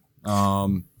paid.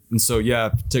 And so, yeah,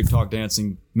 if TikTok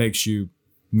dancing makes you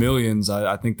millions,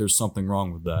 I think there's something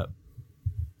wrong with that.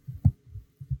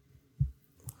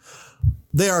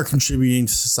 They are contributing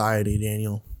to society,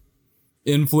 Daniel.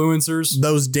 Influencers,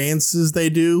 Those dances they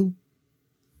do,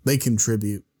 they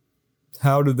contribute.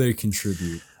 how do they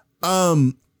contribute?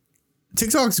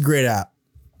 TikTok's a great app.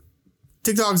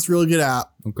 TikTok's a really good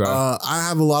app. Okay. I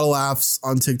have a lot of laughs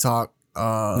on TikTok.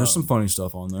 There's some funny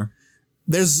stuff on there.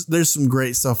 There's some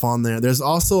great stuff on there. There's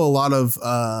also a lot of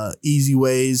easy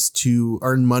ways to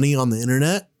earn money on the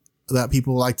internet that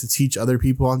people like to teach other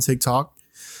people on TikTok.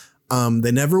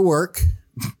 They never work.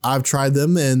 I've tried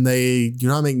them and they do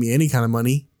not make me any kind of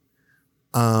money.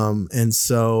 And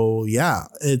so, yeah,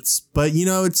 but you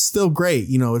know, it's still great.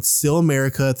 You know, it's still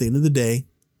America at the end of the day.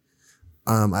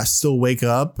 I still wake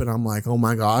up and I'm like, oh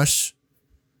my gosh,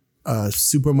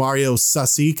 Super Mario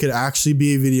Sussy could actually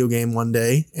be a video game one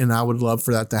day. And I would love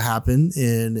for that to happen.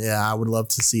 And I would love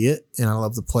to see it and I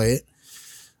love to play it.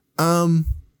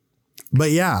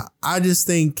 But yeah, I just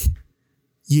think,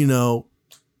 you know,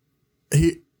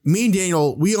 me and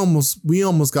Daniel, we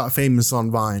almost got famous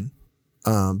on Vine,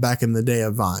 back in the day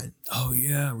of Vine. Oh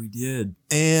yeah, we did.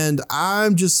 And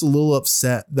I'm just a little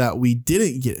upset that we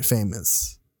didn't get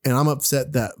famous. And I'm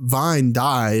upset that Vine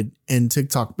died and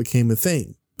TikTok became a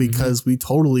thing because we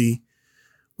totally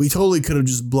could have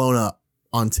just blown up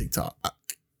on TikTok.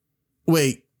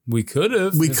 Wait, We could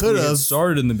have. We if could had have.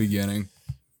 started in the beginning,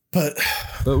 but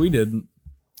we didn't.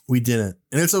 we didn't.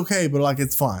 And it's okay, but like,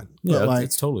 it's fine. Yeah, But like,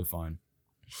 it's totally fine.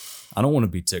 I don't want to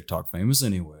be TikTok famous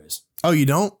anyways. oh, you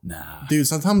don't? Nah. Dude,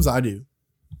 sometimes I do.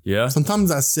 Yeah.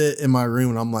 Sometimes I sit in my room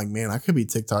and I'm like, man, I could be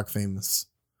TikTok famous.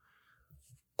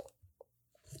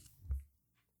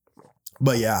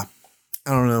 But yeah,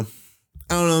 I don't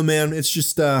know, man. It's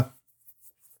just,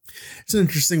 it's an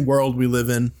interesting world we live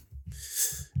in.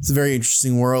 It's a very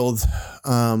interesting world.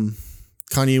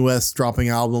 Kanye West dropping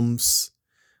albums,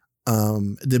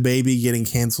 DaBaby getting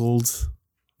canceled,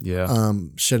 Yeah.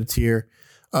 shed a tear.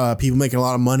 People making a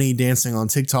lot of money dancing on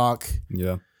TikTok.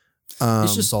 Yeah.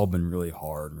 It's just all been really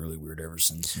hard and really weird ever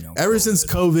since, you know. Since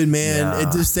COVID, man, Yeah.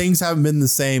 it just things haven't been the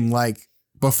same. Like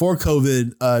before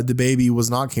COVID, DaBaby was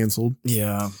not canceled.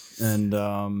 Yeah.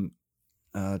 And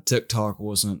TikTok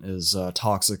wasn't as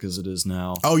toxic as it is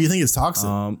now. Oh, you think it's toxic?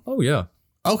 Oh yeah.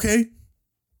 Okay.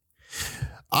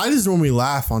 I just normally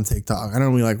laugh on TikTok. I don't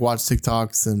normally like watch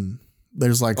TikToks and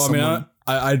there's like someone.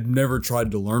 I've never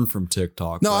tried to learn from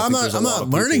TikTok. No, but I I'm think there's a lot not of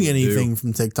people learning that anything do.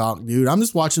 from TikTok, dude. I'm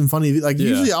just watching funny. Like Yeah.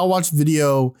 usually I'll watch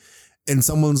video and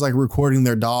someone's like recording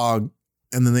their dog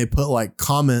and then they put like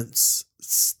comments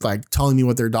like telling me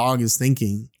what their dog is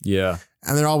thinking. Yeah.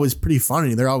 And they're always pretty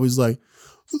funny. They're always like,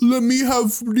 let me have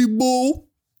the ball.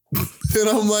 And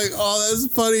I'm like, oh,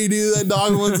 that's funny, dude. That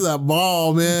dog wants that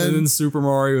ball, man. And then Super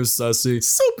Mario Sussy.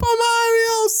 Super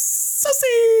Mario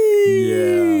Sussy.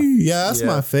 Yeah. Yeah, that's Yeah.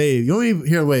 my fave. You want me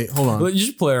here? Wait, hold on. But you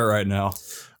should play it right now.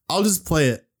 I'll just play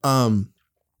it.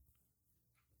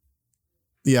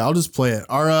 Yeah, I'll just play it.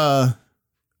 Our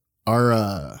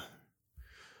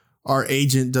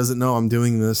agent doesn't know I'm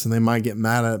doing this and they might get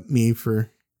mad at me for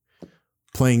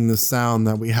playing the sound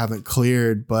that we haven't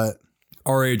cleared, but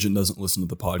Our agent doesn't listen to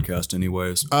the podcast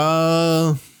anyways.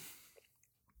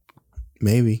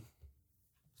 maybe.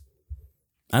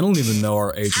 I don't even know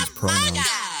our agent's pronouns.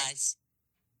 Amadas.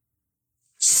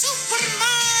 Super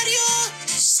Mario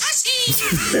Sassy.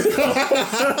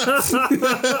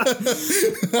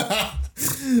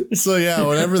 So yeah,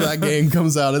 whenever that game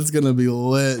comes out, it's gonna be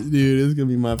lit, dude. It's gonna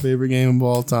be my favorite game of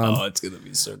all time. Oh, it's gonna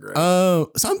be so great.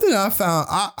 Something I found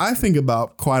I think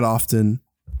about quite often.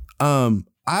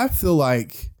 I feel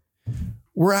like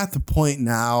we're at the point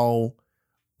now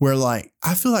where like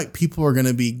I feel like people are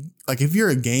gonna be like, if you're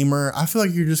a gamer, I feel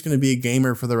like you're just gonna be a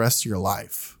gamer for the rest of your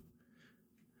life.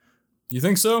 You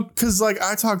think so? Cause like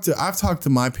I've talked to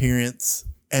my parents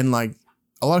and like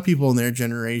a lot of people in their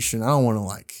generation, I don't want to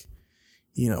like,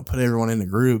 put everyone into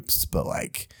groups, but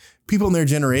like people in their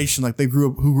generation, like who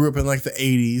grew up in like the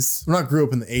 80s, well, not grew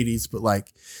up in the 80s, but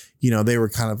like, they were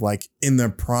kind of like in their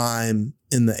prime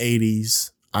in the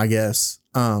 80s, I guess.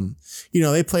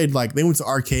 They played they went to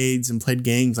arcades and played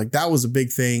games. Like that was a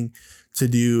big thing to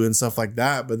do and stuff like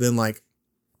that. But then like,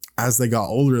 as they got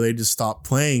older, they just stopped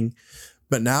playing.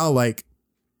 But now like,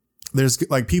 there's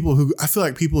like I feel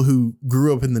like people who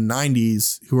grew up in the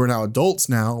 90s who are now adults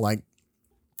now, like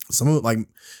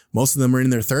most of them are in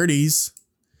their 30s.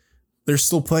 They're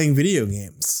still playing video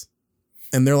games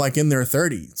and they're like in their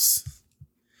 30s.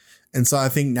 And so I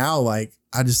think now, like,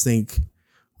 I just think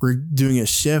we're doing a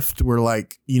shift where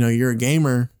like, you're a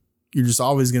gamer, you're just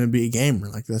always going to be a gamer.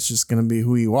 Like that's just going to be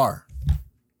who you are.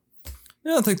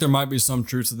 Yeah, I think there might be some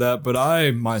truth to that, but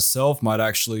I myself might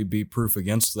actually be proof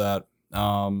against that.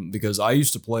 Because I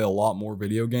used to play a lot more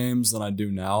video games than I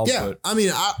do now. Yeah. But I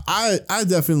mean, I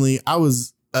definitely, I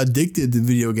was addicted to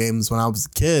video games when I was a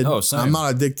kid. Oh, same. I'm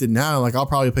not addicted now. Like I'll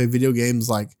probably play video games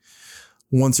like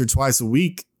once or twice a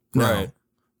week now. Right.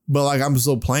 But like I'm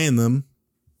still playing them.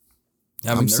 I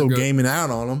mean, I'm still gaming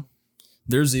out on them.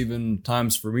 There's even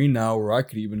times for me now where I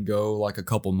could even go like a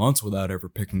couple months without ever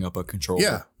picking up a controller.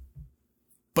 Yeah.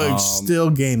 But still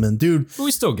gaming, dude. But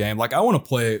we still game. Like I want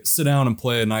to sit down and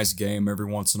play a nice game every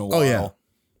once in a while. Oh yeah.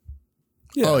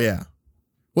 Yeah. Oh yeah.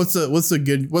 What's the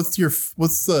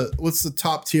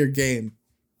top tier game?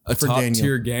 A for top Daniel?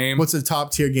 tier game. What's a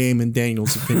top tier game in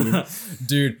Daniel's opinion?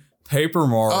 Dude, Paper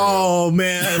Mario. Oh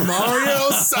man, Mario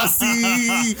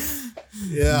Sussy.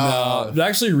 Yeah. No,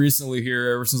 actually recently here,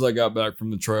 ever since I got back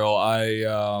from the trail,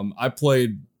 I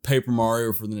played Paper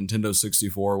Mario for the Nintendo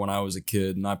 64 when I was a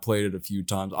kid, and I played it a few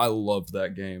times. I loved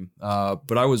that game.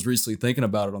 But I was recently thinking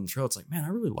about it on the trail. It's like, man, I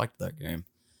really liked that game.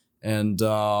 And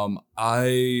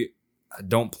I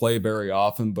don't play very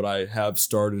often, but I have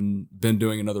been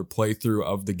doing another playthrough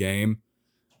of the game.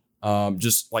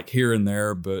 Just like here and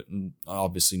there, but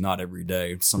obviously not every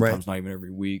day. Sometimes not even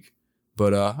every week.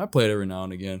 But I play it every now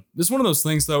and again. It's one of those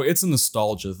things, though. It's a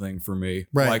nostalgia thing for me.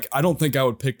 Right. Like, I don't think I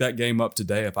would pick that game up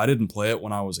today if I didn't play it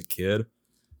when I was a kid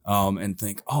and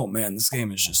think, oh, man, this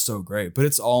game is just so great. But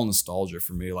it's all nostalgia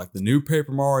for me. Like, the new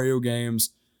Paper Mario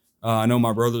games. I know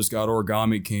my brother's got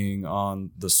Origami King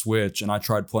on the Switch, and I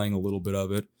tried playing a little bit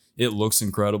of it. It looks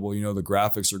incredible. The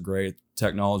graphics are great.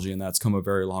 Technology, and that's come a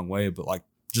very long way. But, like,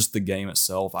 just the game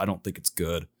itself, I don't think it's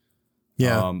good.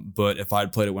 Yeah. But if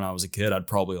I'd played it when I was a kid, I'd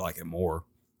probably like it more.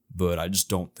 But I just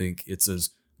don't think it's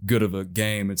as good of a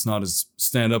game. It's not as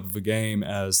stand-up of a game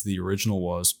as the original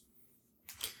was.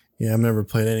 Yeah, I've never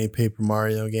played any Paper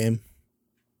Mario game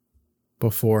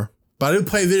before. But I do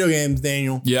play video games,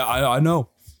 Daniel. Yeah, I know.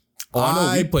 Oh, I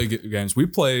know we play games. We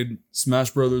played Smash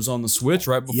Brothers on the Switch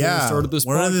right before we started this podcast.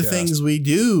 One of the things we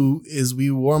do is we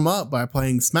warm up by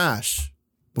playing Smash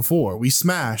before. We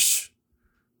smash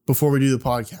before we do the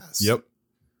podcast. Yep.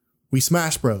 We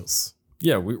Smash Bros.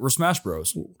 Yeah, we're Smash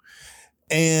Bros.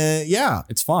 And yeah.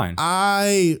 It's fine.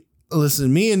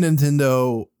 Listen, me and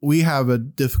Nintendo, we have a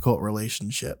difficult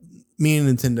relationship. Me and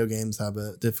Nintendo games have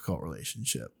a difficult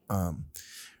relationship.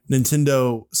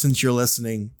 Nintendo, since you're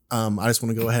listening, I just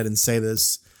want to go ahead and say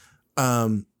this.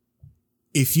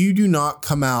 If you do not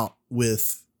come out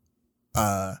with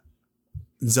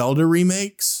Zelda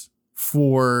remakes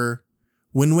for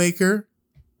Wind Waker,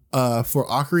 for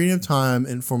Ocarina of Time,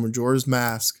 and for Majora's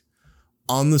Mask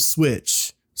on the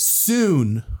Switch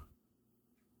soon,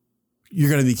 you're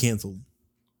going to be canceled.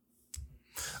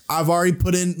 I've already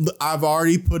put in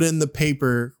the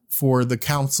paper for the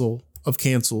Council of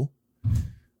Cancel.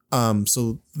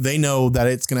 So they know that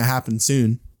it's going to happen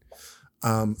soon.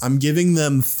 I'm giving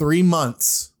them 3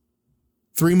 months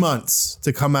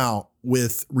to come out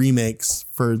with remakes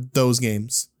for those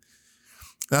games.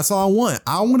 That's all I want.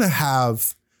 I want to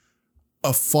have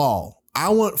a fall. I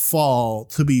want fall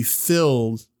to be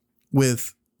filled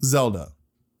with Zelda.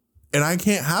 And I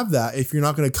can't have that if you're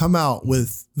not going to come out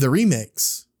with the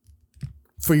remakes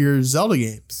for your Zelda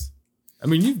games. I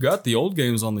mean, you've got the old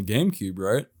games on the GameCube,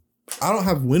 right? I don't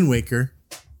have Wind Waker.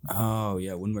 Oh,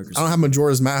 yeah, Wind Waker's... I don't have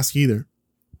Majora's Mask either.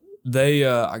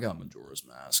 I got Majora's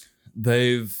Mask.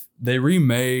 They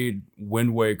remade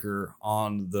Wind Waker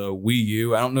on the Wii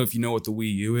U. I don't know if you know what the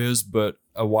Wii U is, but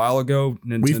a while ago,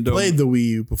 Nintendo... We've played the Wii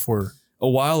U before. A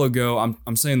while ago,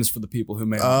 I'm saying this for the people who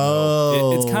may not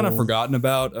know. It's kind of forgotten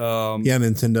about. Yeah,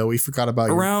 Nintendo, we forgot about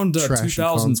around your trashy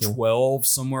 2012, console.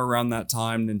 somewhere around that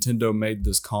time, Nintendo made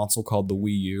this console called the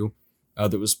Wii U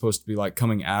that was supposed to be like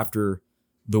coming after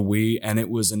the Wii, and it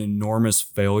was an enormous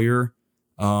failure.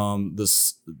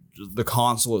 The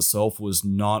console itself was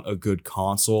not a good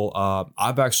console.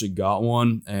 I've actually got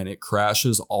one and it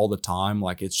crashes all the time.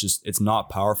 Like it's not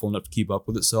powerful enough to keep up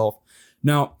with itself.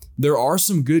 Now, there are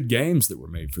some good games that were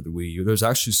made for the Wii U. There's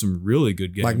actually some really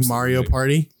good games. Like Mario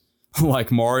Party?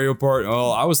 Like Mario Party.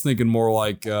 Well, I was thinking more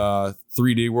like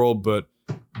 3D World, but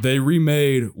they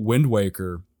remade Wind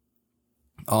Waker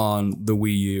on the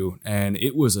Wii U, and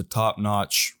it was a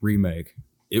top-notch remake.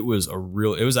 It was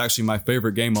actually my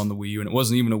favorite game on the Wii U, and it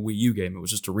wasn't even a Wii U game. It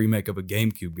was just a remake of a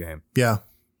GameCube game. Yeah.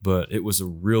 But it was a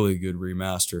really good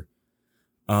remaster.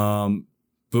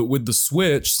 But with the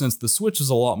Switch, since the Switch is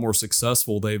a lot more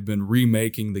successful, they've been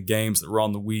remaking the games that were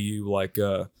on the Wii U, like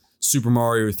Super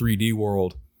Mario 3D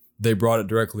World. They brought it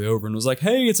directly over and was like,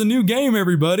 hey, it's a new game,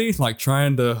 everybody. Like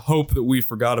trying to hope that we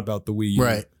forgot about the Wii U.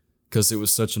 Right. Because it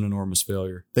was such an enormous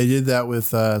failure. They did that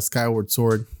with Skyward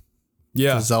Sword.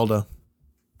 Yeah. Zelda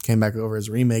came back over as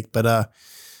a remake, but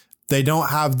they don't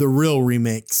have the real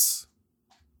remakes,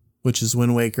 which is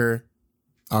Wind Waker,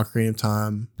 Ocarina of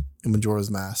Time, and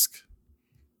Majora's Mask.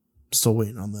 Still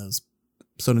waiting on those.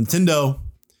 So Nintendo,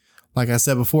 like I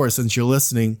said before, since you're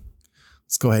listening,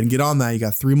 let's go ahead and get on that. You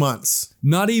got 3 months.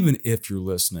 Not even if you're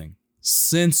listening,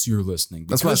 since you're listening.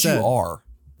 That's what I said. You are.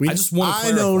 I just want to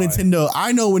I know Nintendo.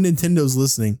 I know when Nintendo's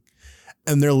listening,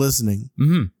 and they're listening.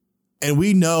 Mm-hmm. And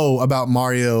we know about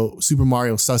Super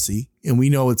Mario Sussy, and we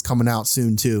know it's coming out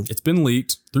soon too. It's been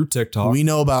leaked through TikTok. We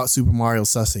know about Super Mario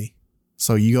Sussy.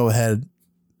 So you go ahead,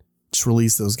 just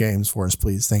release those games for us,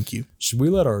 please. Thank you. Should we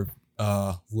let our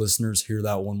listeners hear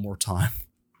that one more time?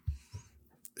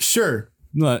 Sure.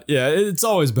 But yeah, it's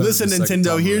always better. Listen,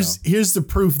 Nintendo, here's the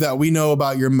proof that we know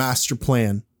about your master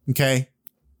plan. Okay.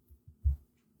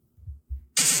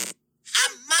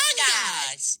 Among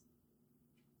Us.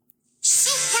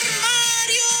 Super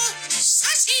Mario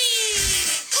Sushi.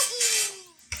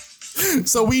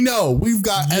 So we know we've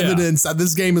got evidence that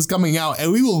this game is coming out,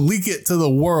 and we will leak it to the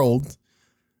world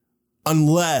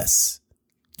unless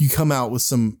you come out with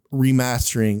some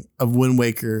remastering of Wind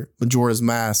Waker, Majora's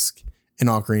Mask, and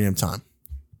Ocarina of Time.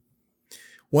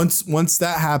 Once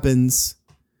that happens,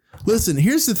 listen,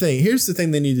 here's the thing. Here's the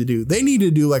thing they need to do. They need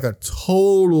to do like a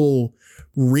total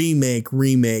remake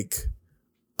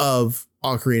of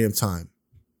Ocarina of Time.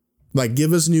 Like,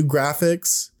 give us new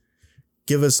graphics,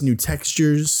 give us new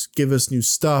textures, give us new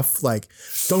stuff. Like,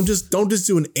 don't just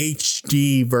do an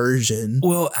HD version.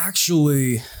 Well,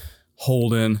 actually,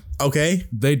 Holden. Okay.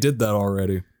 They did that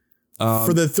already.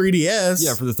 For the 3DS.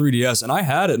 Yeah, for the 3DS. And I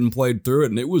had it and played through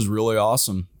it, and it was really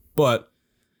awesome. But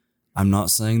I'm not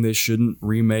saying they shouldn't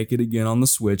remake it again on the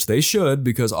Switch. They should,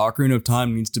 because Ocarina of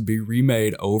Time needs to be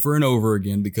remade over and over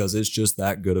again because it's just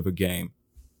that good of a game.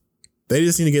 They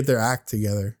just need to get their act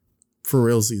together. For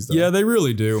realsies, though. Yeah, they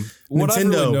really do. What I've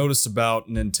Nintendo. really noticed about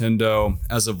Nintendo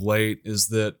as of late is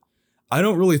that I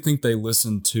don't really think they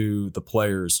listen to the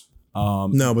players.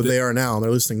 No, but they are now.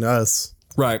 They're listening to us.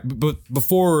 Right. But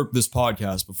before this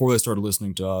podcast, before they started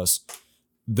listening to us,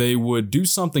 they would do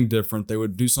something different. They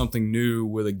would do something new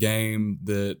with a game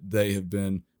that they have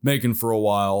been making for a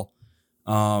while.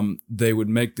 They would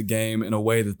make the game in a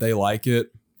way that they like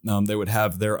it. They would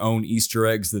have their own Easter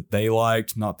eggs that they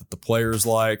liked, not that the players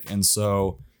like. And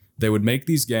so they would make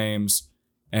these games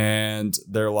and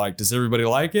they're like, does everybody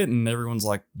like it? And everyone's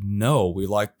like, no, we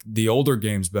like the older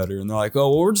games better. And they're like, oh,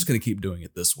 well, we're just going to keep doing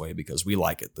it this way because we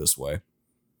like it this way.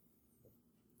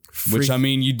 Which, I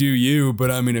mean, you do you,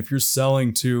 but I mean, if you're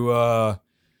selling to,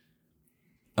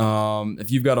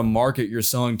 if you've got a market you're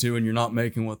selling to and you're not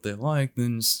making what they like,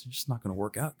 then it's just not going to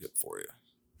work out good for you.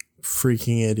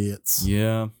 Freaking idiots.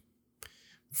 Yeah.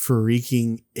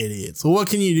 Freaking idiots. Well, what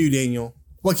can you do, Daniel?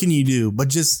 What can you do? But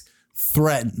just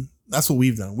threaten. That's what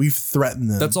we've done. We've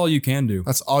threatened them. That's all you can do.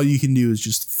 That's all you can do is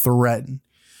just threaten.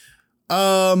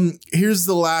 Here's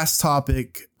the last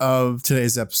topic of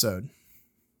today's episode.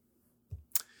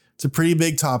 It's a pretty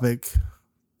big topic.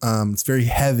 It's very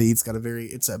heavy. It's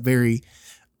a very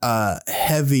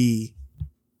heavy.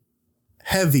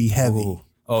 Ooh.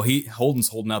 Oh, Holden's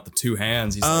holding out the two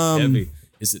hands. He's like, heavy.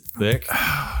 Is it thick?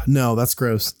 No, that's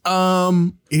gross.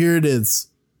 Here it is.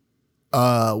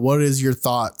 What is your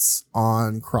thoughts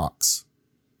on Crocs?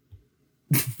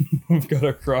 We've got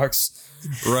our Crocs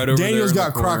right over there. Daniel's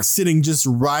got Crocs sitting just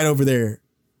right over there.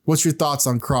 What's your thoughts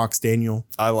on Crocs, Daniel?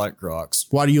 I like Crocs.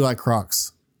 Why do you like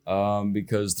Crocs?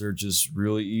 Because they're just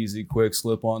really easy, quick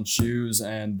slip-on shoes,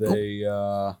 and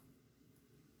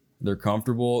they're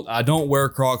comfortable. I don't wear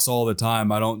Crocs all the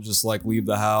time. I don't just like leave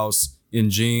the house in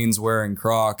jeans wearing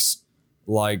Crocs.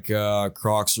 Like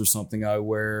Crocs are something I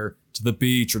wear to the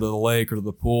beach or to the lake or to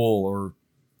the pool or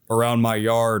around my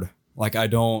yard. Like I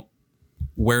don't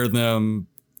wear them,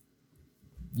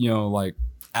 like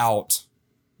out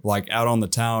on the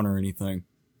town or anything.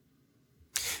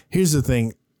 Here's the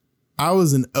thing. I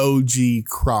was an OG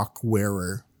Croc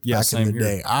wearer back same in the here.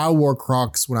 day. I wore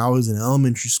Crocs when I was in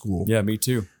elementary school. Yeah, me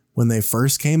too. When they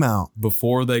first came out.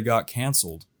 Before they got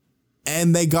canceled.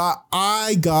 And I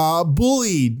got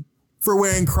bullied for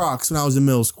wearing Crocs when I was in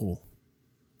middle school.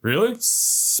 Really?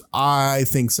 I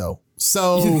think so.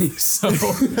 So, so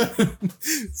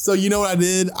you know what I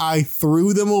did? I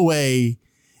threw them away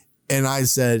and I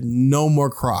said, no more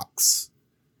Crocs.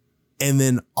 And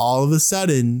then all of a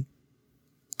sudden,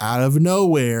 out of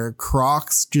nowhere,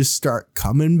 Crocs just start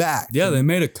coming back. Yeah, they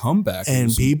made a comeback.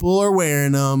 And people are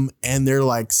wearing them, and they're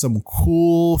like some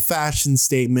cool fashion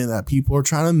statement that people are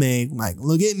trying to make. Like,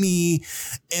 look at me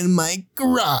and my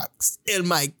Crocs and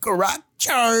my Croc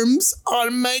charms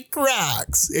on my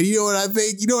Crocs. And you know what I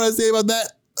think? You know what I say about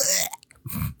that?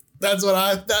 That's what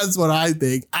I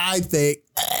think. I think.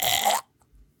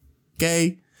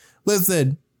 Okay,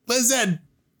 listen.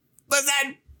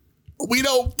 We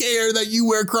don't care that you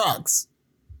wear Crocs.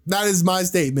 That is my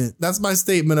statement. That's my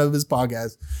statement of this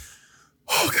podcast.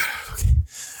 Oh, God. Okay.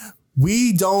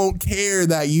 We don't care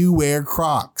that you wear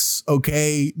Crocs.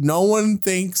 Okay. No one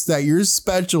thinks that you're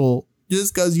special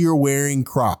just because you're wearing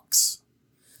Crocs.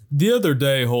 The other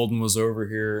day, Holden was over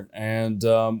here and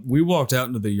we walked out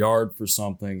into the yard for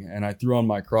something and I threw on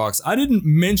my Crocs. I didn't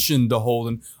mention to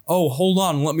Holden, oh, hold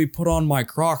on, let me put on my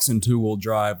Crocs in two-wheel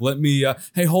drive. Let me,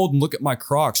 hey, Holden, look at my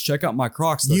Crocs. Check out my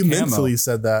Crocs. You camo. mentally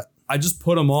said that. I just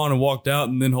put them on and walked out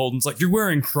and then Holden's like, you're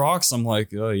wearing Crocs? I'm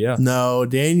like, oh, yeah. No,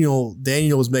 Daniel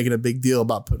was making a big deal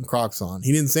about putting Crocs on.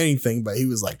 He didn't say anything, but he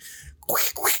was like,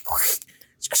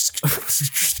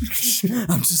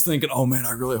 I'm just thinking, oh man,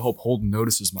 I really hope Holden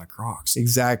notices my Crocs.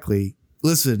 Exactly.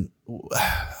 Listen,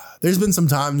 there's been some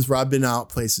times where I've been out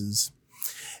places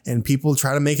and people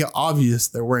try to make it obvious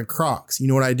they're wearing Crocs. You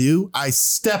know what I do? I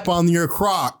step on your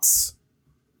Crocs.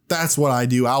 That's what I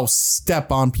do. I'll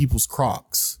step on people's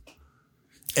Crocs.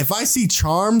 If I see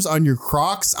charms on your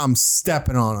Crocs, I'm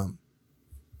stepping on them.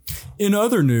 In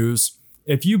other news,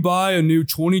 if you buy a new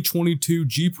 2022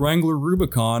 Jeep Wrangler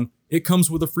Rubicon, it comes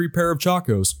with a free pair of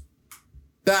Chacos.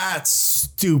 That's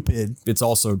stupid. It's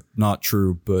also not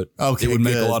true, but Okay, it would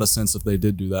make good. a lot of sense if they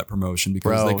did do that promotion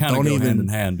because Bro, they kind of don't go even- hand in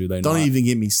hand, do they Don't not? even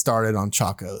get me started on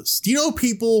Chacos. Do you know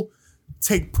people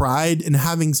take pride in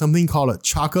having something called a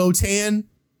Choco tan?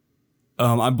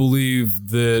 I believe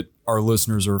that our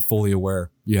listeners are fully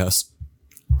aware. Yes.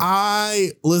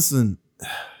 Listen.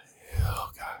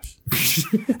 Oh gosh.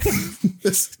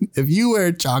 Listen, if you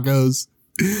wear Chacos,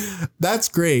 that's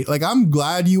great. Like, I'm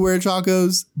glad you wear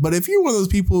Chacos, but if you're one of those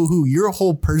people who your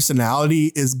whole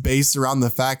personality is based around the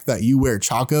fact that you wear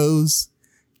Chacos,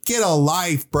 get a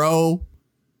life, bro.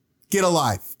 Get a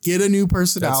life. Get a new That's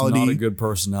personality. not a good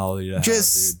personality to have,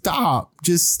 Just dude. stop.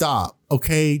 Just stop.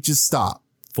 Okay? Just stop.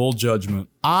 Full judgment.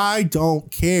 I don't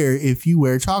care if you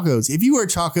wear Chacos. If you wear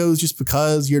Chacos just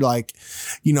because you're like,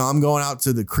 I'm going out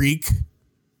to the creek,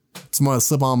 so I'm going to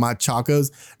slip on my Chacos.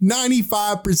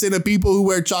 95% of people who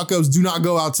wear Chacos do not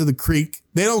go out to the creek.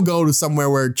 They don't go to somewhere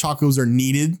where Chacos are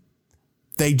needed.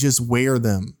 They just wear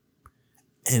them.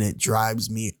 And it drives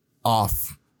me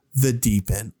off the deep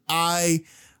end.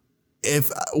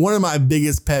 If one of my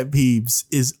biggest pet peeves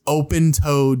is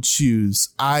open-toed shoes.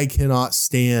 I cannot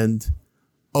stand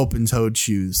open-toed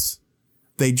shoes.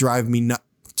 They drive me nuts.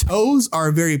 Toes are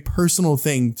a very personal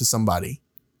thing to somebody.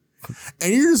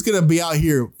 And you're just going to be out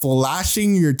here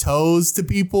flashing your toes to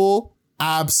people?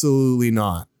 Absolutely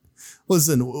not.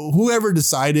 Listen, whoever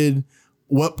decided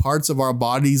what parts of our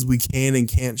bodies we can and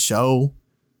can't show,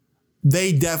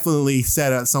 they definitely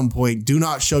said at some point, do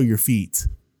not show your feet.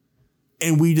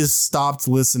 And we just stopped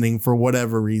listening for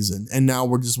whatever reason. And now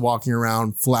we're just walking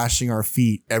around flashing our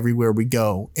feet everywhere we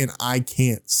go. And I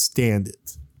can't stand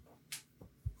it.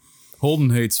 Holden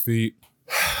hates feet.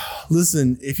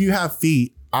 Listen, if you have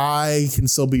feet, I can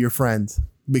still be your friend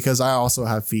because I also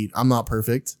have feet. I'm not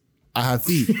perfect. I have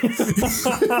feet.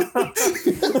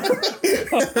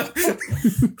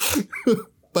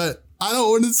 But I don't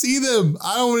want to see them.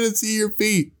 I don't want to see your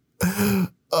feet.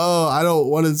 Oh, I don't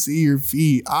want to see your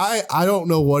feet. I don't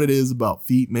know what it is about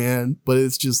feet, man, but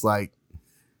it's just like,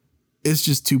 it's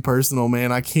just too personal,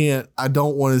 man. I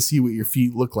don't want to see what your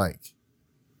feet look like.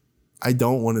 I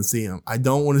don't want to see them. I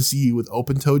don't want to see you with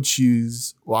open-toed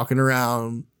shoes walking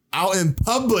around out in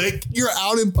public. You're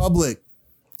out in public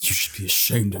You should be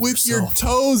ashamed of with yourself. your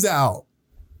toes out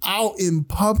in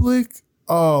public.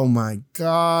 Oh my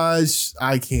gosh.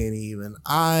 I can't even.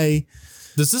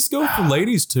 Does this go for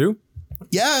ladies too?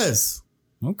 Yes.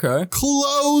 Okay.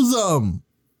 Close them.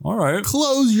 All right.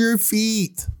 Close your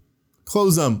feet.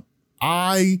 Close them.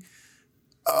 And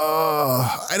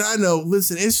I know,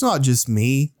 listen, it's not just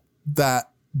me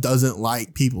that doesn't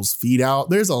like people's feet out.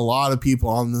 There's a lot of people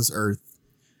on this earth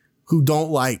who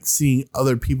don't like seeing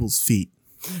other people's feet.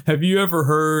 Have you ever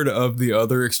heard of the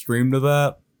other extreme to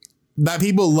that? That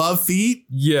people love feet?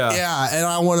 Yeah. Yeah, and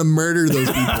I want to murder those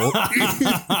people.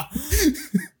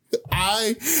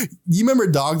 You remember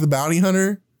Dog the Bounty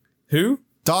Hunter? Who?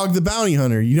 Dog the Bounty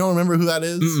Hunter. You don't remember who that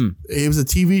is? Mm-mm. It was a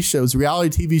TV show. It was a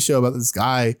reality TV show about this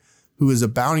guy who was a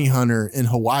bounty hunter in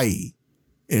Hawaii.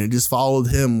 And it just followed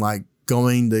him like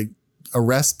going to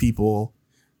arrest people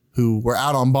who were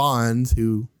out on bond,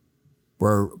 who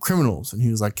were criminals. And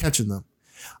he was like catching them.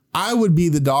 I would be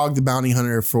the Dog the Bounty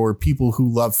Hunter for people who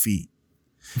love feet.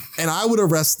 And I would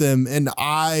arrest them and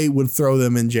I would throw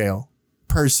them in jail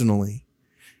personally.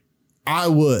 I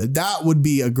would. That would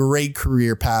be a great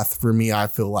career path for me, I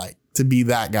feel like, to be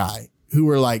that guy I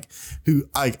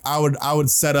would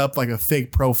set up like a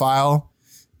fake profile,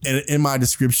 and in my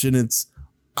description it's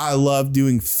I love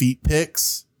doing feet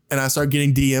pics, and I start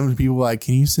getting DMs from people like,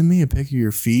 can you send me a pic of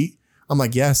your feet? I'm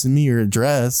like, yeah, send me your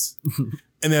address.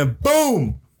 And then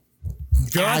boom,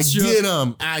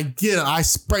 Gotcha. I get them. I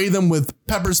spray them with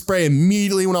pepper spray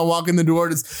immediately when I walk in the door.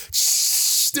 Just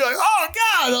shh, they're like, oh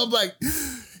God. I'm like,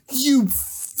 you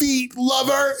feet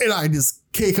lover. And I just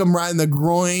kick them right in the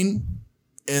groin.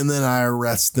 And then I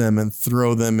arrest them and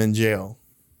throw them in jail.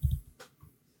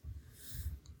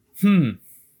 Not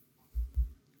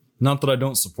that I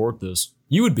don't support this.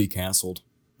 You would be canceled.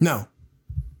 No,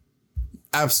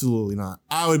 absolutely not.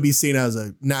 I would be seen as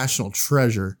a national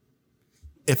treasure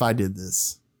if I did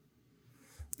this.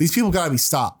 These people got to be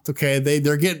stopped. Okay.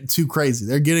 They're getting too crazy.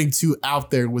 They're getting too out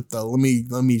there with the,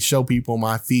 let me show people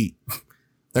my feet.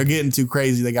 They're getting too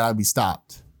crazy. They got to be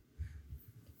stopped.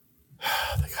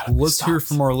 Let's hear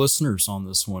from our listeners on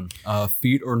this one.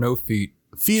 Feet or no feet?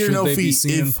 Feet or Should no they be feet?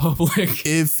 seen in public?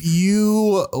 If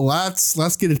you let's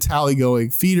get a tally going.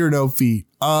 Feet or no feet?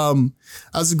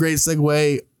 That's a great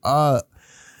segue.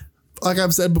 Like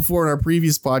I've said before in our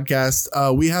previous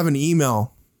podcast, we have an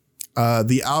email,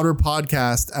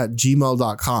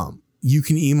 theouterpodcast@gmail.com. You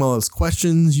can email us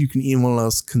questions. You can email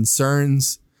us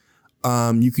concerns.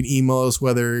 You can email us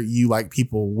whether you like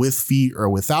people with feet or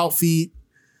without feet.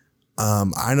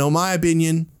 I know my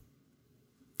opinion.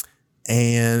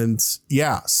 And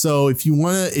yeah, so I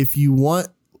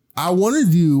want to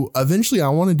do a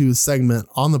segment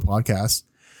on the podcast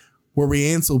where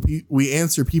we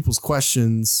answer people's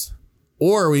questions,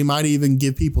 or we might even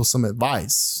give people some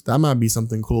advice. That might be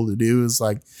something cool to do, is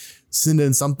like send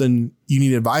in something you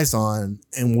need advice on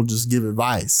and we'll just give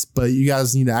advice. But you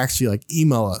guys need to actually like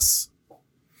email us.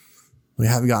 We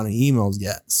haven't gotten any emails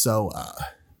yet. So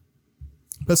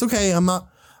that's okay. I'm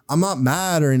not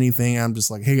mad or anything. I'm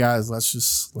just like, hey guys,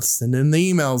 let's send in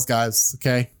the emails, guys.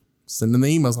 Okay. Send in the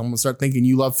emails. I'm going to start thinking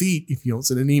you love feet if you don't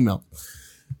send an email.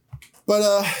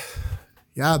 But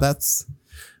yeah, that's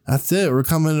it. We're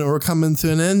coming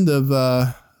to an end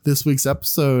of this week's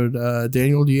episode.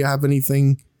 Daniel, do you have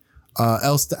anything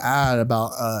else to add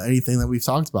about anything that we've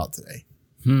talked about today?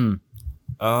 No,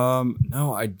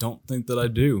 I don't think that I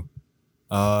do.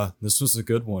 This was a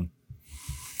good one.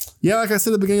 Yeah, like I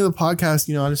said at the beginning of the podcast,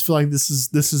 I just feel like this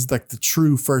is like the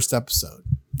true first episode.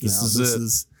 This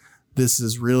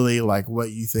is really like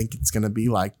what you think it's gonna be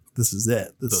like. This is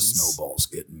it. The snowball's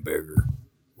getting bigger.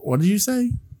 What did you say?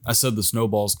 I said the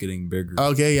snowball's getting bigger.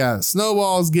 Okay, yeah,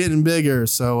 snowball's getting bigger,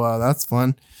 so that's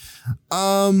fun.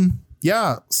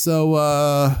 Yeah, so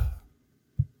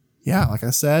yeah, like I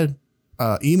said,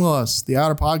 email us, the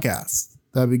Outer Podcast.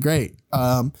 That'd be great.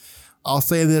 I'll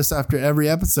say this after every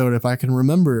episode if I can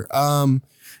remember.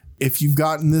 If you've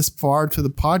gotten this far to the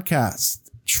podcast,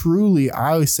 truly,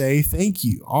 I would say thank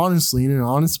you. Honestly, in an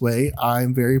honest way,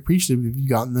 I'm very appreciative if you've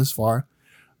gotten this far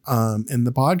in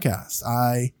the podcast.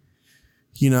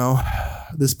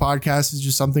 This podcast is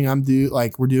just something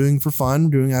we're doing for fun,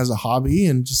 doing as a hobby,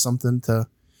 and just something to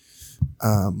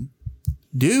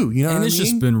do. And it's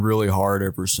just been really hard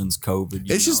ever since COVID.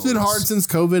 It's just been hard since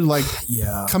COVID,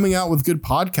 yeah, coming out with good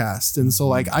podcasts. And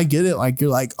so I get it. Like, you're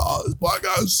like, oh, this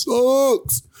podcast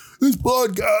sucks. This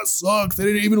podcast sucks. They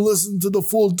didn't even listen to the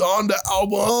full Donda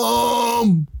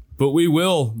album. But we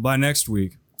will by next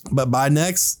week. But by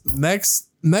next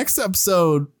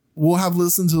episode, we'll have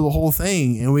listened to the whole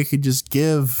thing, and we could just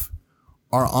give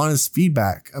our honest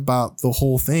feedback about the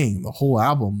whole thing, the whole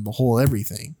album, the whole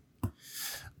everything.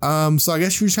 So I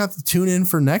guess you just have to tune in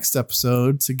for next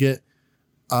episode to get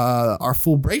our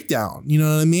full breakdown. You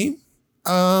know what I mean?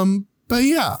 But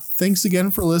yeah, thanks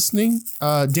again for listening.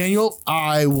 Daniel,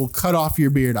 I will cut off your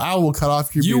beard. I will cut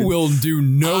off your beard. You will do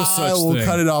no such I will thing.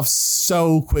 cut it off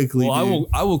so quickly. Well, dude.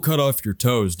 I will cut off your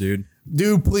toes, dude.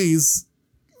 Dude, please.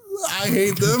 I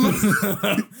hate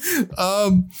them.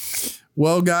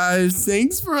 Well, guys,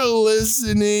 thanks for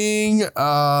listening.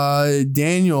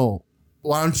 Daniel,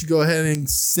 why don't you go ahead and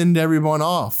send everyone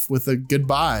off with a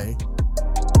goodbye?